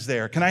blessing is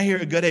there. Can I hear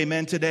a good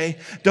amen today?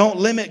 Don't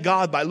limit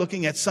God by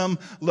looking at some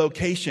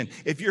location.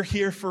 If you're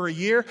here for a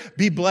year,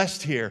 be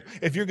blessed here.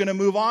 If you're going to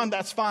move on,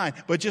 that's fine.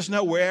 But just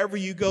know wherever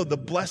you go, the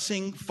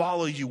blessing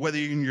follows you, whether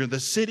you're in the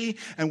city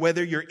and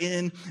whether you're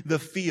in the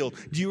field.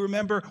 Do you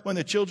remember when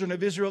the children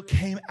of Israel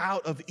came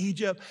out of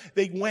Egypt?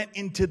 They went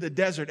into the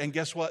desert, and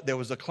guess what? There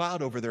was a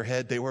cloud over their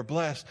head. They were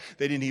blessed.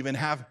 They didn't even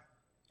have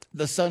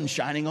the sun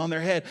shining on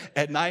their head.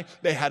 At night,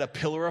 they had a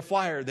pillar of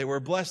fire. They were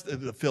blessed.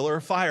 The pillar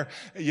of fire,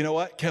 you know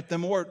what? Kept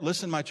them warm.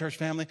 Listen, my church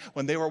family,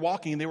 when they were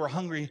walking and they were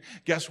hungry,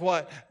 guess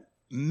what?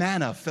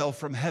 Manna fell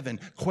from heaven.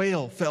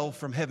 Quail fell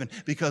from heaven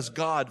because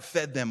God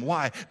fed them.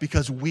 Why?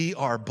 Because we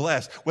are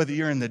blessed. Whether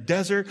you're in the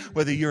desert,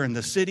 whether you're in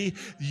the city,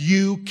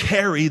 you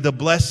carry the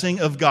blessing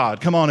of God.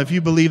 Come on, if you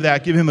believe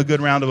that, give him a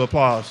good round of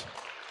applause.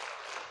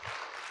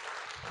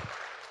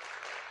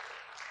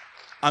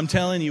 I'm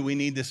telling you, we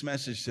need this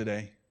message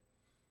today.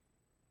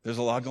 There's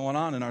a lot going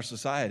on in our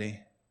society,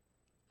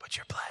 but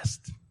you're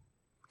blessed.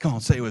 Come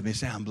on, say it with me.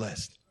 Say, I'm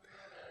blessed.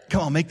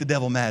 Come on, make the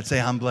devil mad. Say,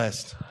 I'm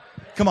blessed.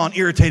 Come on,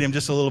 irritate him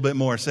just a little bit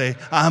more. Say,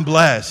 I'm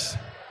blessed.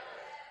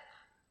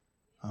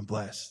 I'm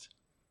blessed.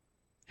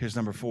 Here's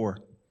number 4.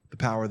 The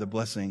power of the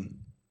blessing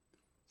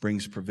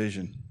brings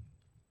provision.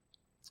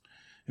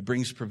 It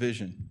brings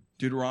provision.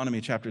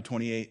 Deuteronomy chapter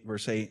 28,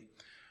 verse 8.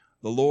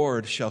 The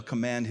Lord shall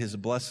command his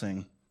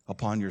blessing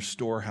upon your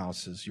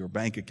storehouses, your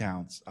bank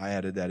accounts. I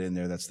added that in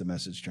there. That's the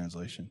Message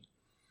translation.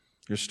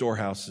 Your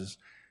storehouses.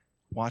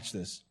 Watch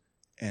this.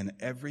 And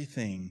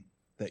everything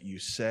that you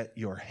set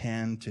your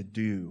hand to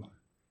do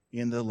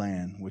in the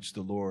land which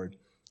the Lord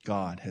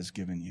God has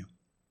given you.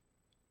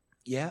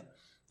 Yeah,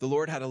 the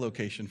Lord had a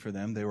location for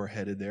them. They were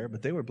headed there,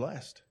 but they were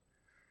blessed.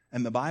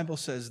 And the Bible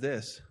says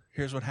this.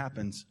 Here's what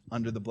happens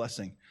under the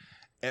blessing.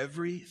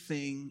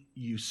 Everything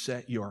you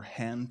set your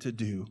hand to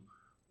do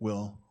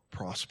will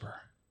prosper.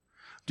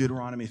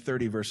 Deuteronomy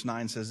 30 verse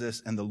 9 says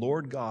this, and the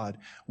Lord God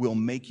will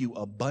make you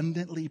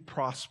abundantly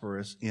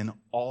prosperous in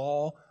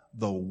all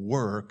the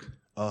work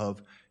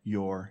of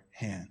your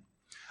hand.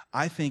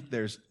 I think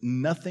there's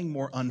nothing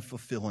more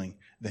unfulfilling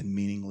than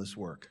meaningless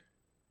work.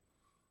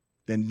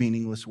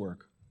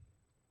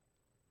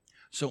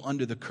 So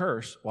under the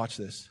curse, watch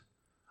this.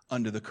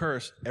 Under the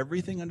curse,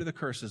 everything under the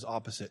curse is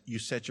opposite. You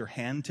set your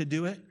hand to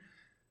do it,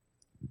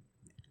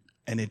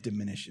 and it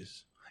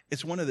diminishes.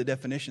 It's one of the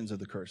definitions of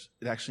the curse.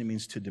 It actually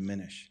means to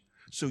diminish.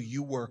 So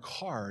you work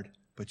hard,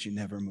 but you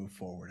never move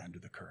forward under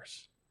the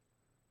curse.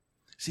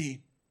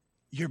 See,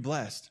 you're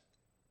blessed.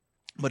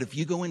 But if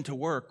you go into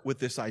work with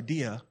this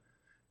idea,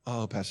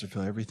 oh, Pastor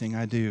Phil, everything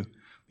I do,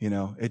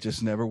 it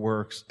just never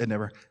works.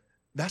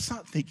 That's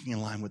not thinking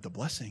in line with the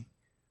blessing.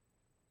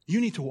 You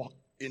need to walk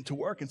into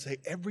work and say,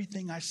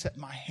 everything I set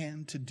my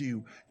hand to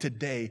do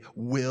today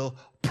will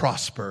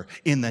prosper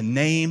in the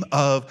name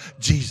of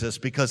Jesus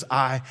because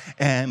I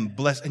am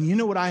blessed. And you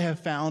know what I have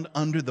found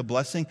under the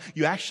blessing?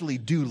 You actually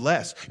do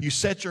less. You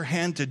set your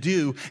hand to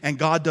do, and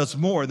God does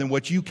more than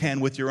what you can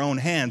with your own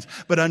hands.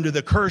 But under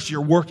the curse, you're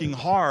working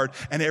hard,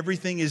 and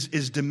everything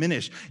is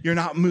diminished. You're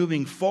not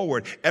moving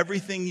forward.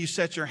 Everything you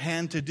set your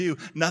hand to do,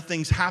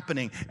 nothing's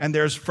happening, and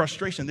there's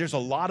frustration. There's a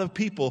lot of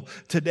people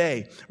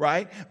today,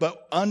 right?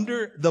 But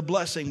under the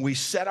blessing, we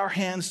set our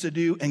hands to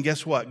do, and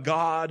guess what?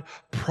 God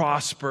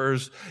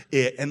prospers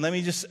it. And let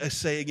me just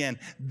say again,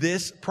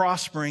 this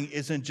prospering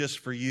isn't just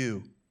for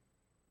you.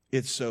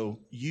 It's so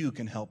you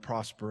can help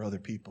prosper other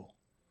people.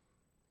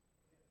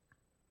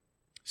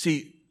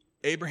 See,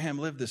 Abraham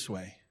lived this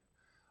way.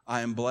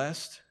 I am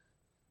blessed.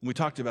 We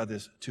talked about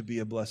this, to be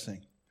a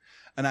blessing.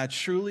 And I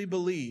truly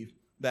believe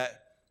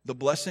that the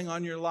blessing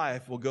on your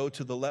life will go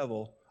to the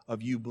level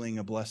of you being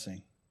a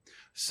blessing.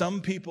 Some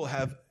people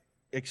have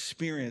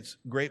experienced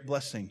great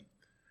blessing,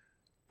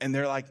 and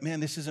they're like, man,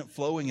 this isn't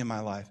flowing in my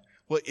life.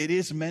 Well, it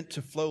is meant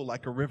to flow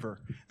like a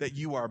river, that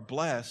you are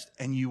blessed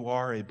and you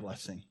are a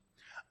blessing.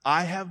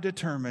 I have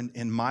determined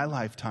in my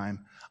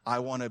lifetime, I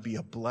want to be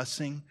a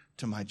blessing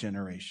to my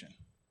generation.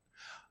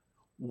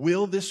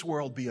 Will this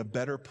world be a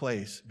better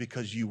place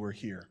because you were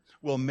here?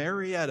 Will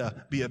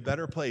Marietta be a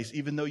better place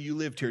even though you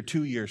lived here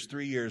 2 years,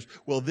 3 years?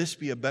 Will this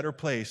be a better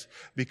place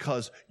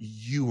because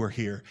you were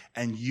here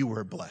and you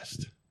were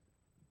blessed?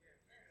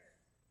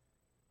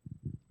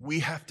 We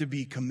have to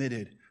be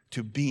committed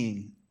to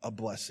being a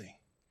blessing.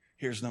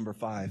 Here's number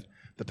 5.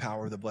 The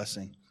power of the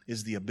blessing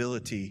is the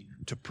ability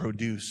to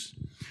produce.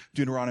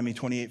 Deuteronomy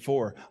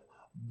 28:4.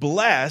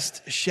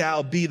 Blessed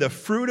shall be the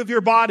fruit of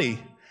your body,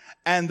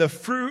 and the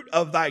fruit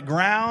of thy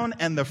ground,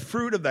 and the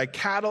fruit of thy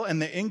cattle,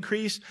 and the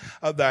increase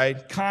of thy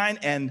kind,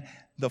 and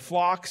the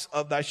flocks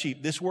of thy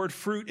sheep. This word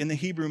fruit in the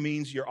Hebrew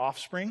means your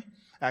offspring,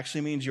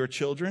 actually means your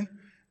children.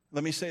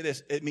 Let me say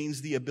this. It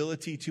means the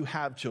ability to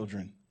have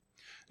children.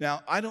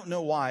 Now, I don't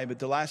know why, but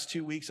the last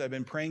 2 weeks I've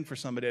been praying for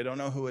somebody, I don't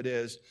know who it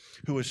is,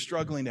 who is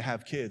struggling to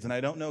have kids. And I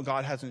don't know,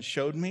 God hasn't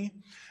showed me.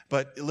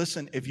 But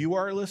listen, if you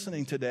are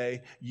listening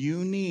today,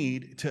 you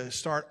need to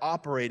start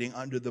operating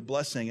under the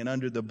blessing. And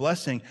under the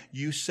blessing,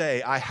 you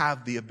say, I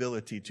have the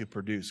ability to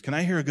produce. Can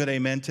I hear a good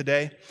amen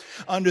today?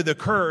 Under the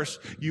curse,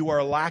 you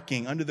are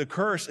lacking. Under the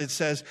curse, it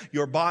says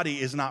your body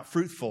is not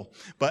fruitful.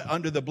 But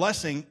under the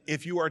blessing,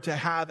 if you are to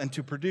have and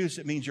to produce,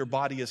 it means your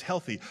body is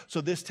healthy. So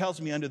this tells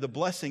me under the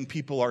blessing,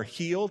 people are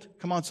healed.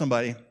 Come on,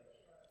 somebody.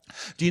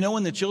 Do you know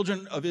when the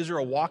children of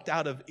Israel walked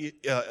out of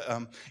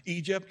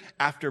Egypt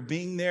after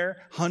being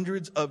there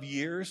hundreds of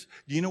years?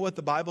 Do you know what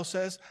the Bible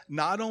says?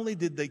 Not only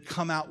did they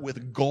come out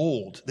with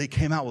gold, they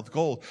came out with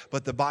gold,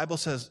 but the Bible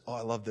says, oh,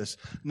 I love this,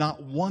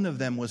 not one of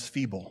them was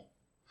feeble.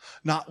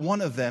 Not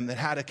one of them that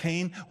had a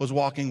cane was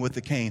walking with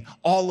the cane.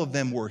 All of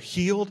them were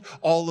healed.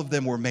 All of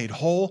them were made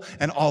whole.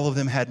 And all of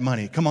them had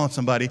money. Come on,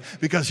 somebody.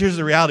 Because here's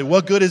the reality.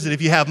 What good is it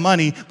if you have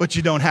money, but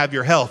you don't have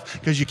your health?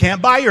 Because you can't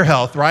buy your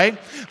health, right?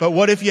 But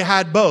what if you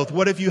had both?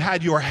 What if you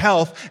had your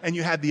health and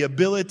you had the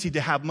ability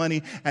to have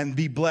money and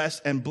be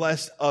blessed and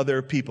bless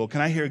other people? Can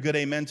I hear a good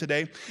amen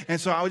today? And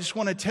so I just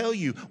want to tell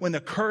you, when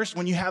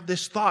you have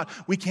this thought,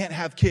 we can't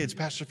have kids,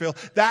 Pastor Phil,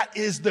 that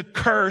is the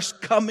curse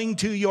coming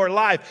to your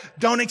life.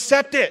 Don't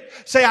accept it.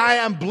 Say, I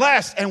am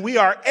blessed and we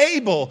are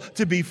able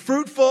to be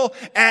fruitful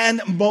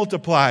and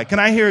multiply. Can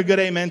I hear a good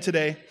amen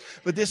today?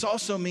 But this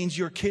also means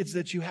your kids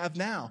that you have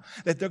now,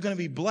 that they're going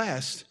to be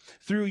blessed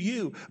through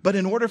you. But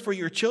in order for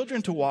your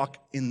children to walk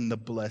in the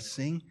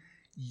blessing,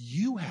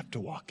 you have to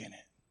walk in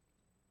it.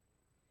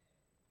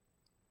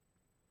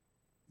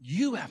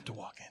 You have to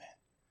walk in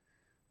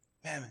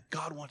it. Man,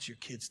 God wants your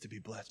kids to be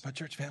blessed. My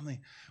church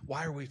family,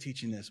 why are we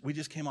teaching this? We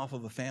just came off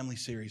of a family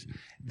series.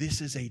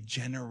 This is a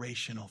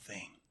generational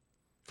thing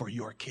for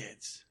your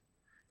kids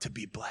to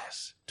be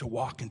blessed, to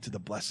walk into the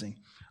blessing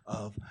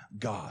of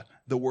God.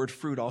 The word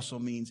fruit also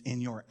means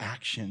in your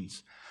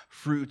actions.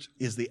 Fruit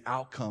is the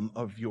outcome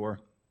of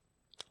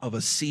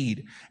a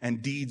seed,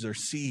 and deeds are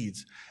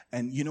seeds.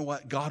 And you know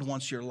what? God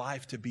wants your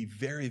life to be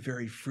very,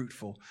 very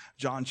fruitful.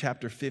 John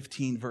chapter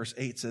 15, verse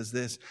 8 says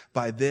this,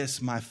 by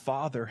this my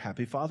Father,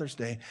 happy Father's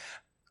Day,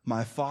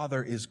 my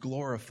Father is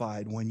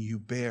glorified when you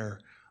bear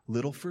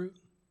little fruit.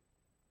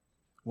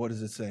 What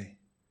does it say?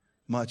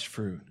 Much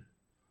fruit.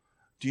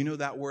 Do you know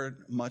that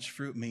word much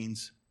fruit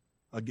means,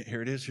 again,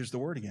 here it is, here's the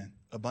word again,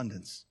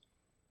 abundance.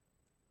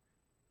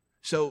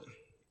 So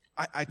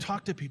I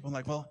talk to people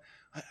like, well,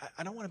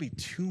 I don't want to be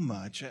too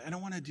much. I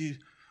don't want to do,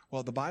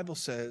 well, the Bible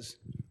says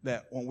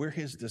that when we're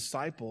his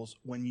disciples,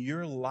 when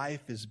your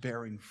life is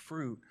bearing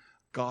fruit,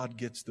 God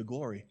gets the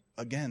glory.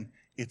 Again,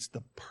 it's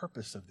the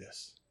purpose of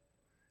this,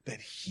 that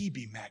he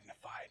be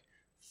magnified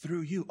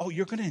through you. Oh,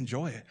 you're going to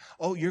enjoy it.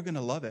 Oh, you're going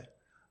to love it.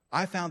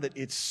 I found that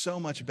it's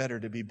so much better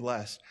to be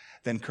blessed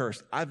than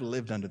cursed. I've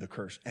lived under the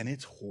curse, and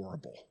it's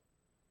horrible.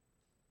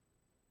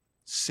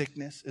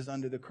 Sickness is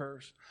under the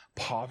curse.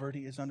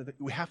 Poverty is under the...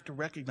 We have to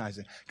recognize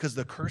it because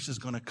the curse is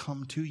going to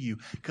come to you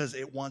because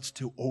it wants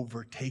to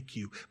overtake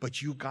you.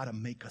 But you've got to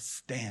make a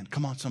stand.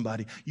 Come on,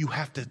 somebody. You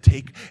have to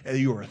take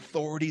your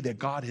authority that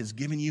God has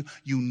given you.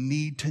 You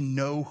need to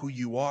know who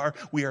you are.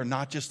 We are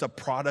not just a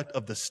product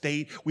of the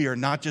state. We are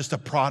not just a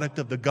product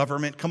of the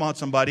government. Come on,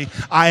 somebody.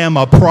 I am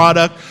a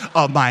product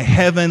of my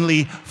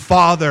heavenly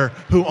Father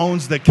who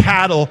owns the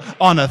cattle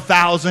on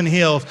 1,000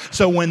 hills.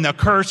 So when the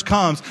curse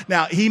comes,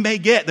 now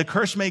the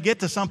curse may get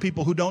to some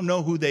people who don't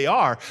know who they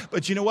are.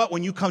 But you know what?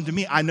 When you come to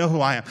me, I know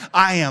who I am.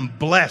 I am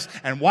blessed.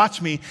 And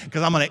watch me,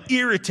 because I'm going to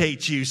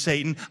irritate you,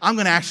 Satan. I'm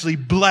going to actually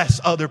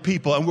bless other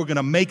people, and we're going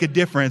to make a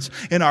difference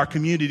in our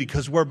community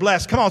because we're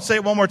blessed. Come on, say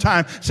it one more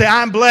time. Say,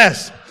 I'm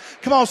blessed.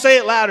 Come on, say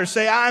it louder.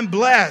 Say, I'm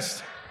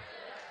blessed.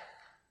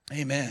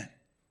 Amen.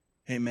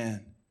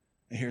 Amen.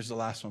 And here's the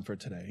last one for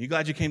today. You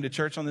glad you came to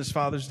church on this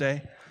Father's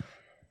Day?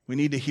 We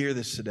need to hear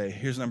this today.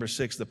 Here's number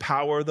 6, the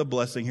power of the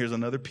blessing. Here's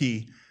another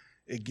P.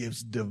 It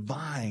gives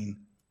divine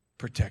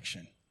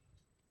protection.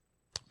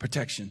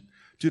 Protection.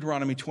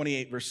 Deuteronomy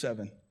 28, verse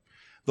 7.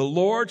 The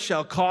Lord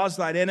shall cause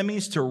thine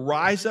enemies to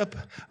rise up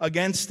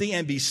against thee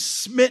and be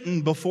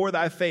smitten before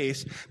thy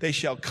face. They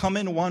shall come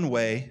in one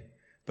way,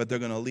 but they're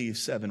going to leave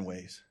 7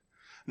 ways.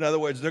 In other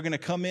words, they're going to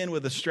come in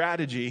with a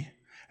strategy,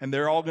 and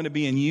they're all going to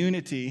be in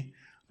unity.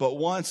 But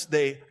once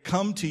they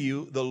come to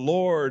you, the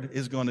Lord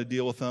is going to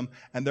deal with them,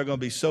 and they're going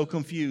to be so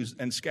confused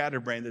and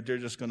scatterbrained that they're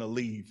just going to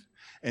leave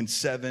in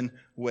 7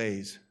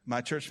 ways. My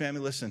church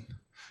family, listen,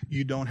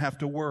 you don't have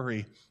to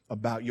worry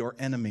about your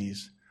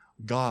enemies.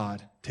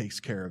 God takes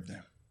care of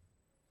them.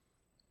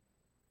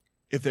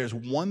 If there's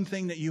one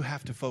thing that you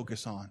have to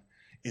focus on,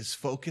 is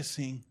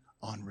focusing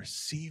on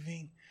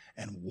receiving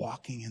and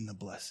walking in the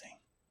blessing.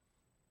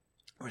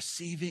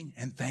 Receiving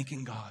and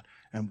thanking God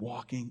and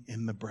walking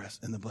in the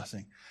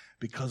blessing.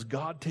 Because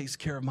God takes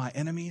care of my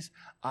enemies,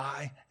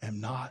 I am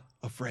not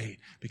afraid. afraid.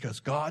 Because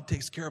God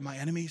takes care of my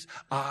enemies,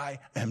 I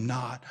am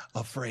not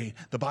afraid.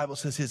 The Bible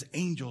says his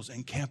angels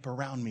encamp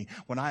around me.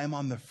 When I am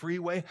on the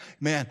freeway,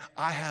 man,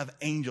 I have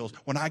angels.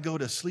 When I go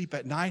to sleep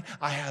at night,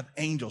 I have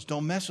angels.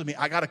 Don't mess with me.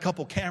 I got a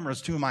couple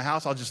cameras too in my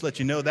house. I'll just let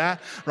you know that,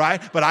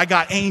 right? But I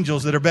got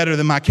angels that are better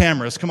than my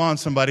cameras. Come on,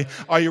 somebody.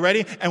 Are you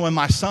ready? And when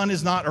my son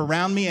is not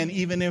around me, and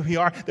even if he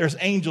are, there's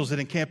angels that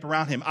encamp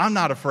around him. I'm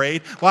not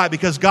afraid. Why?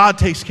 Because God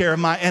takes care of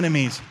my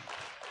enemies.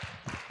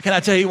 Can I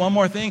tell you one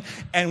more thing?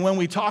 And when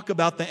we talk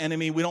about the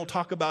enemy, we don't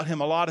talk about him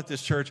a lot at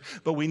this church,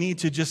 but we need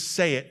to just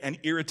say it and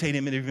irritate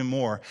him even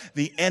more.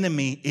 The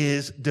enemy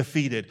is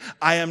defeated.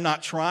 I am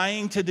not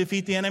trying to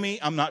defeat the enemy.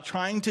 I'm not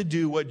trying to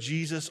do what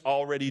Jesus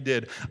already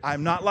did.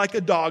 I'm not like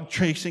a dog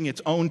chasing its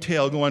own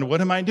tail going,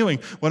 what am I doing?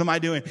 What am I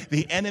doing?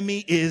 The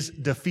enemy is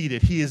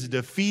defeated. He is a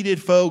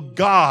defeated foe.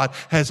 God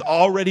has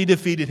already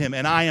defeated him.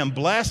 And I am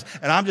blessed,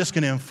 and I'm just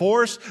going to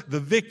enforce the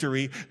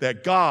victory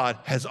that God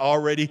has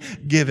already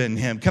given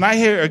him. Can I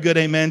hear a good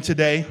amen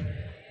today?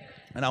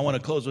 And I want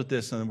to close with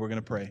this, and then we're going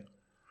to pray.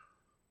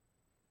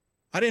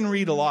 I didn't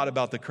read a lot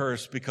about the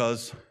curse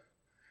because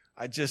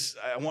I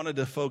wanted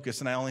to focus,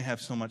 and I only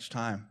have so much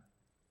time.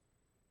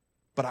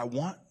 But I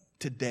want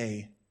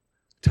today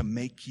to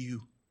make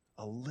you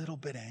a little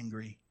bit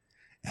angry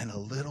and a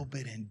little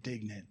bit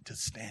indignant to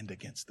stand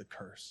against the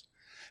curse.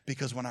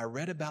 Because when I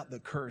read about the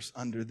curse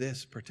under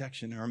this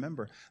protection, and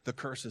remember, the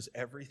curse is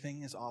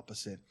everything is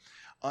opposite.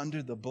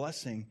 Under the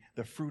blessing,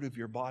 the fruit of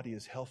your body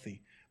is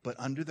healthy. But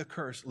under the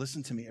curse,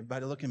 listen to me,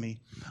 everybody look at me.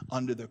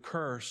 Under the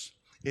curse,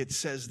 it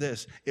says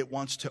this, it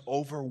wants to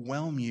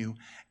overwhelm you,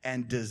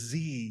 and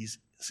disease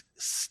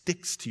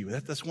sticks to you.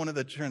 That's one of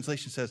the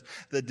translations says,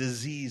 the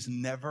disease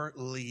never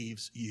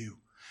leaves you.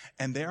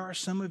 And there are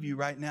some of you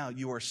right now,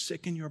 you are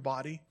sick in your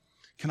body.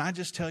 Can I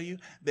just tell you,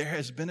 there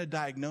has been a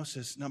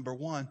diagnosis. Number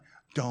one,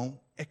 don't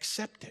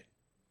accept it.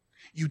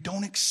 You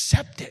don't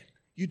accept it.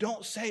 You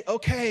don't say,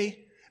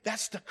 okay,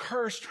 that's the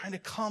curse trying to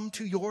come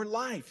to your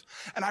life.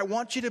 And I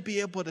want you to be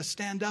able to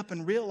stand up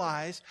and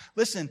realize,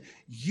 listen,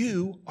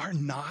 you are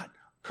not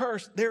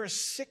cursed. There is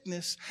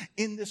sickness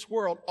in this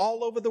world,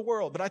 all over the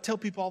world. But I tell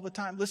people all the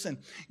time, listen,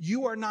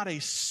 you are not a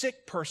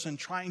sick person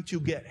trying to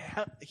get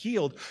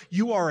healed.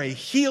 You are a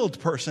healed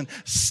person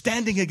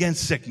standing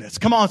against sickness.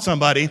 Come on,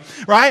 somebody,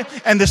 right?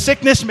 And the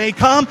sickness may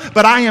come,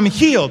 but I am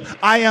healed.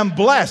 I am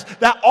blessed.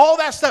 All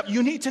that stuff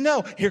you need to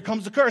know. Here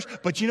comes the curse.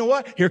 But you know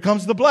what? Here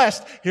comes the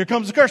blessed. Here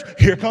comes the curse.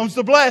 Here comes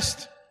the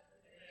blessed.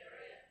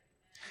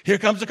 Here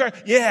comes the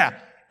curse. Yeah.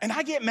 And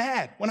I get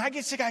mad. When I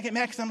get sick, I get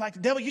mad because I'm like, the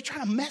devil, you're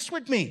trying to mess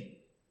with me.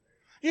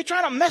 You're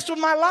trying to mess with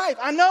my life.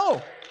 I know.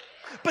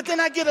 But then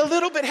I get a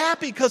little bit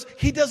happy because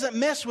he doesn't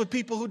mess with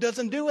people who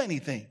doesn't do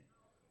anything.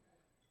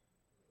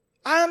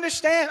 I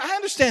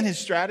understand his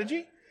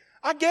strategy.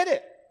 I get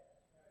it.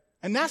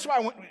 And that's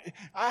why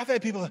I've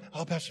had people,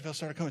 Pastor Phil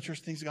started coming to church,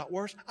 things got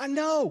worse. I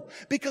know.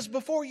 Because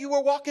before you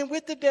were walking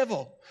with the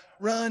devil.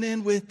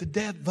 Running with the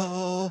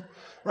devil.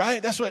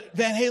 Right? That's what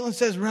Van Halen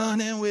says,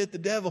 running with the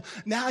devil.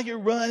 Now you're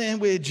running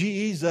with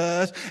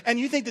Jesus. And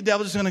you think the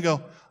devil's just going to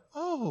go,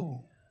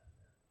 oh.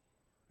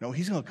 No,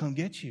 he's going to come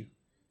get you.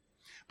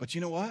 But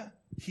you know what?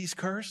 He's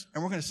cursed,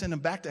 and we're going to send him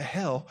back to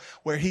hell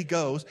where he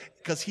goes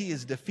because he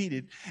is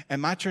defeated.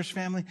 And my church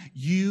family,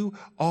 you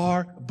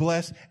are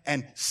blessed,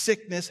 and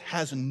sickness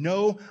has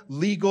no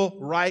legal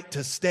right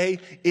to stay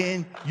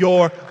in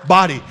your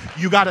body.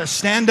 You got to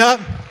stand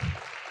up.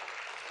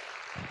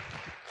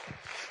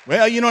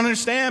 Well, you don't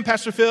understand,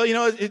 Pastor Phil. You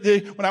know,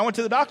 when I went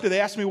to the doctor,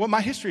 they asked me what my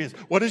history is.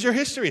 What is your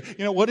history?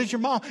 You know, what is your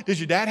mom? Did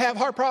your dad have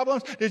heart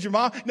problems? Did your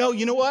mom? No,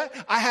 you know what?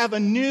 I have a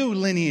new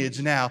lineage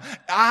now.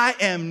 I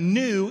am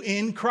new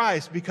in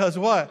Christ because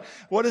what?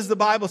 What does the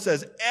Bible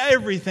says?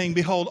 Everything,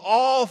 behold,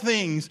 all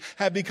things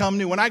have become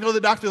new. When I go to the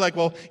doctor, like,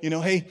 well, you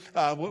know, hey,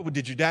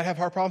 did your dad have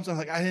heart problems? I'm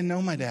like, I didn't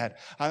know my dad.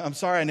 I'm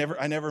sorry,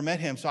 I never met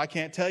him, so I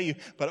can't tell you.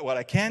 But what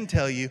I can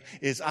tell you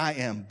is I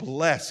am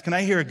blessed. Can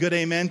I hear a good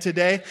amen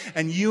today?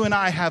 And you and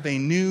I have a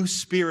new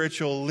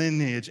spiritual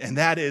lineage, and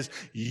that is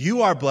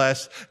you are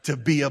blessed to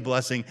be a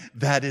blessing.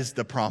 That is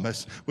the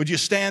promise. Would you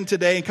stand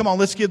today? And come on,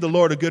 let's give the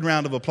Lord a good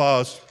round of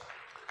applause.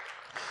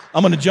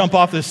 I'm going to jump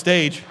off this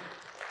stage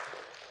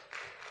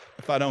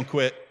if I don't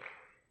quit.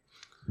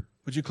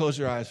 Would you close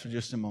your eyes for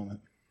just a moment?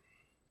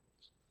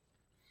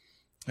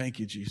 Thank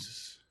you,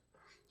 Jesus.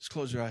 Just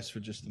close your eyes for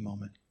just a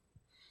moment.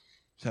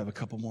 Let's have a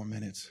couple more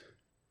minutes.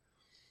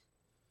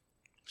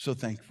 So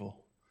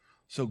thankful,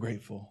 so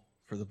grateful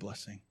for the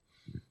blessing.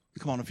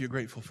 Come on, if you're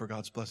grateful for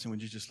God's blessing,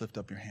 would you just lift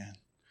up your hand?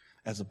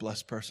 As a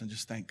blessed person,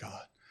 just thank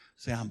God.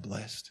 Say, I'm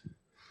blessed.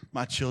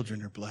 My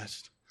children are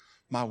blessed.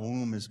 My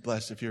womb is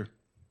blessed. If you're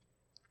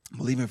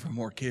believing for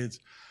more kids,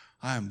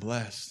 I am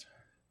blessed.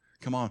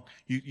 Come on,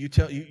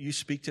 you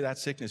speak to that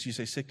sickness. You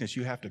say, sickness,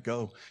 you have to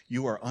go.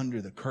 You are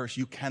under the curse.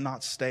 You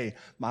cannot stay.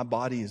 My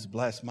body is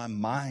blessed. My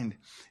mind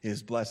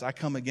is blessed. I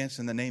come against,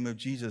 in the name of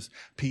Jesus,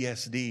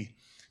 PTSD,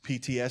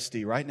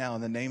 right now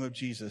in the name of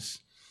Jesus.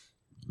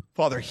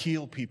 Father,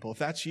 heal people. If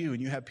that's you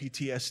and you have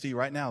PTSD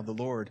right now, the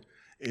Lord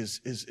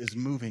is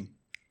moving.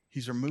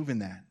 He's removing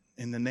that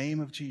in the name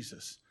of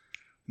Jesus.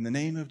 In the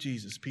name of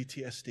Jesus,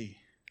 PTSD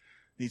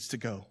needs to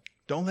go.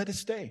 Don't let it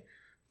stay.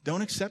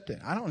 Don't accept it.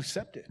 I don't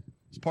accept it.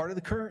 It's part of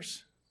the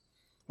curse.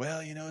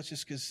 Well, it's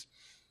just because,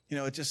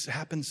 it just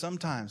happens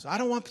sometimes. I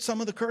don't want some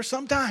of the curse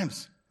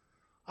sometimes.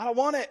 I don't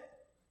want it.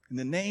 In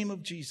the name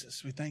of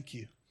Jesus, we thank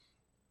you.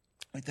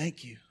 We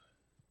thank you.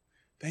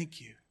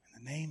 Thank you.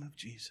 In the name of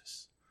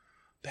Jesus.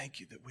 Thank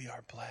you that we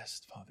are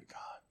blessed, Father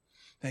God.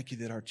 Thank you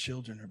that our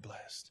children are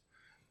blessed.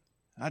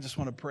 I just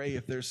want to pray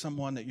if there's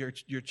someone that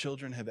your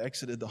children have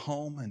exited the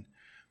home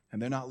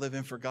and they're not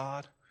living for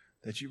God,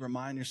 that you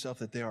remind yourself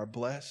that they are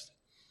blessed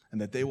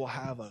and that they will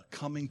have a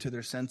coming to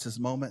their senses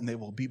moment and they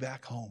will be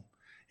back home.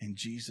 In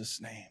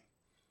Jesus' name,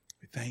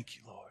 we thank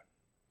you, Lord.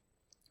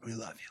 We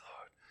love you,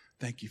 Lord.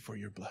 Thank you for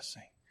your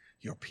blessing.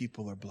 Your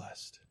people are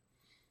blessed.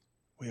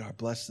 We are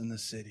blessed in the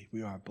city.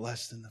 We are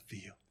blessed in the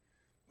field.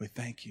 We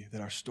thank you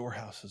that our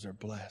storehouses are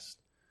blessed.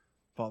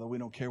 Father, we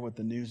don't care what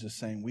the news is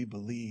saying. We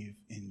believe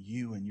in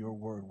you and your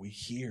word. We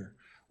hear,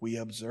 we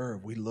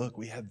observe, we look,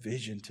 we have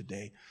vision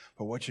today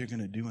for what you're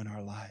going to do in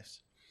our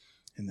lives.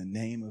 In the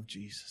name of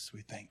Jesus,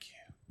 we thank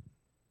you.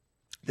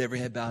 With every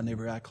head bowed and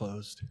every eye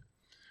closed, I'd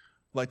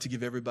like to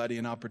give everybody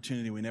an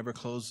opportunity. We never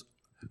close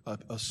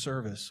a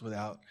service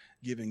without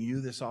giving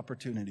you this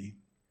opportunity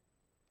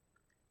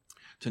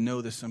to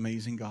know this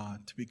amazing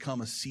God, to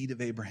become a seed of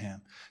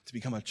Abraham, to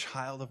become a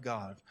child of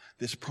God.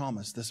 This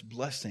promise, this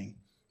blessing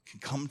can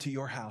come to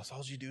your house.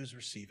 All you do is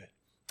receive it,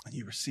 and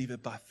you receive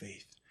it by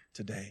faith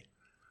today.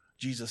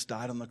 Jesus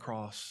died on the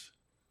cross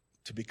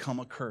to become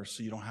a curse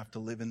so you don't have to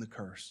live in the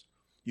curse.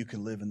 You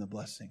can live in the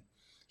blessing.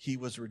 He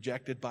was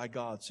rejected by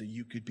God so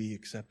you could be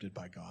accepted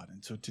by God.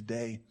 And so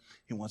today,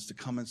 he wants to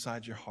come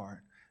inside your heart,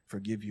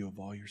 forgive you of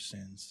all your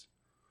sins.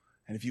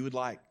 And if you would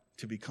like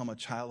to become a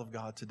child of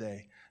God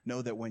today,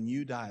 know that when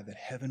you die, that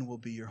heaven will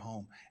be your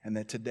home, and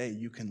that today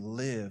you can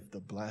live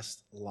the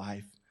blessed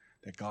life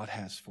that God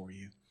has for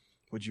you.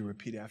 Would you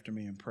repeat after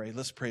me and pray?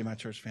 Let's pray, my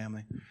church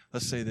family.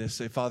 Let's say this.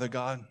 Say, Father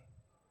God,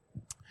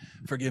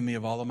 forgive me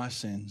of all of my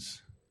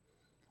sins.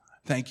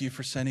 Thank you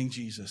for sending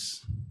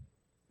Jesus.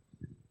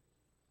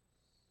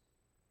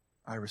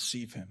 I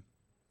receive him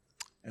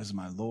as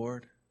my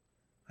Lord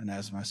and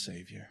as my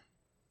Savior.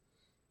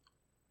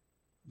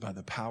 By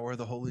the power of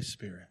the Holy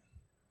Spirit,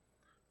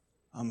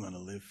 I'm going to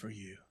live for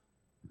you.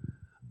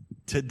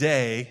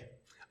 Today,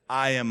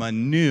 I am a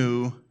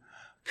new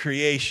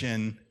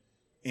creation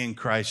in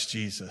Christ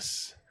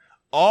Jesus.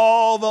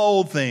 All the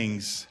old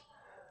things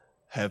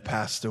have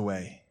passed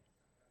away.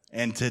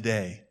 And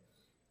today,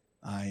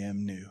 I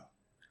am new.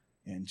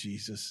 In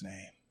Jesus'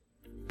 name.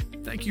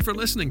 Thank you for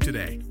listening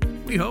today.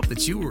 We hope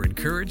that you were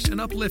encouraged and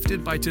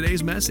uplifted by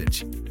today's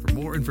message. For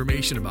more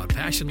information about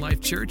Passion Life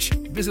Church,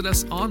 visit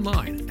us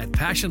online at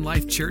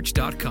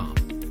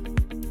passionlifechurch.com.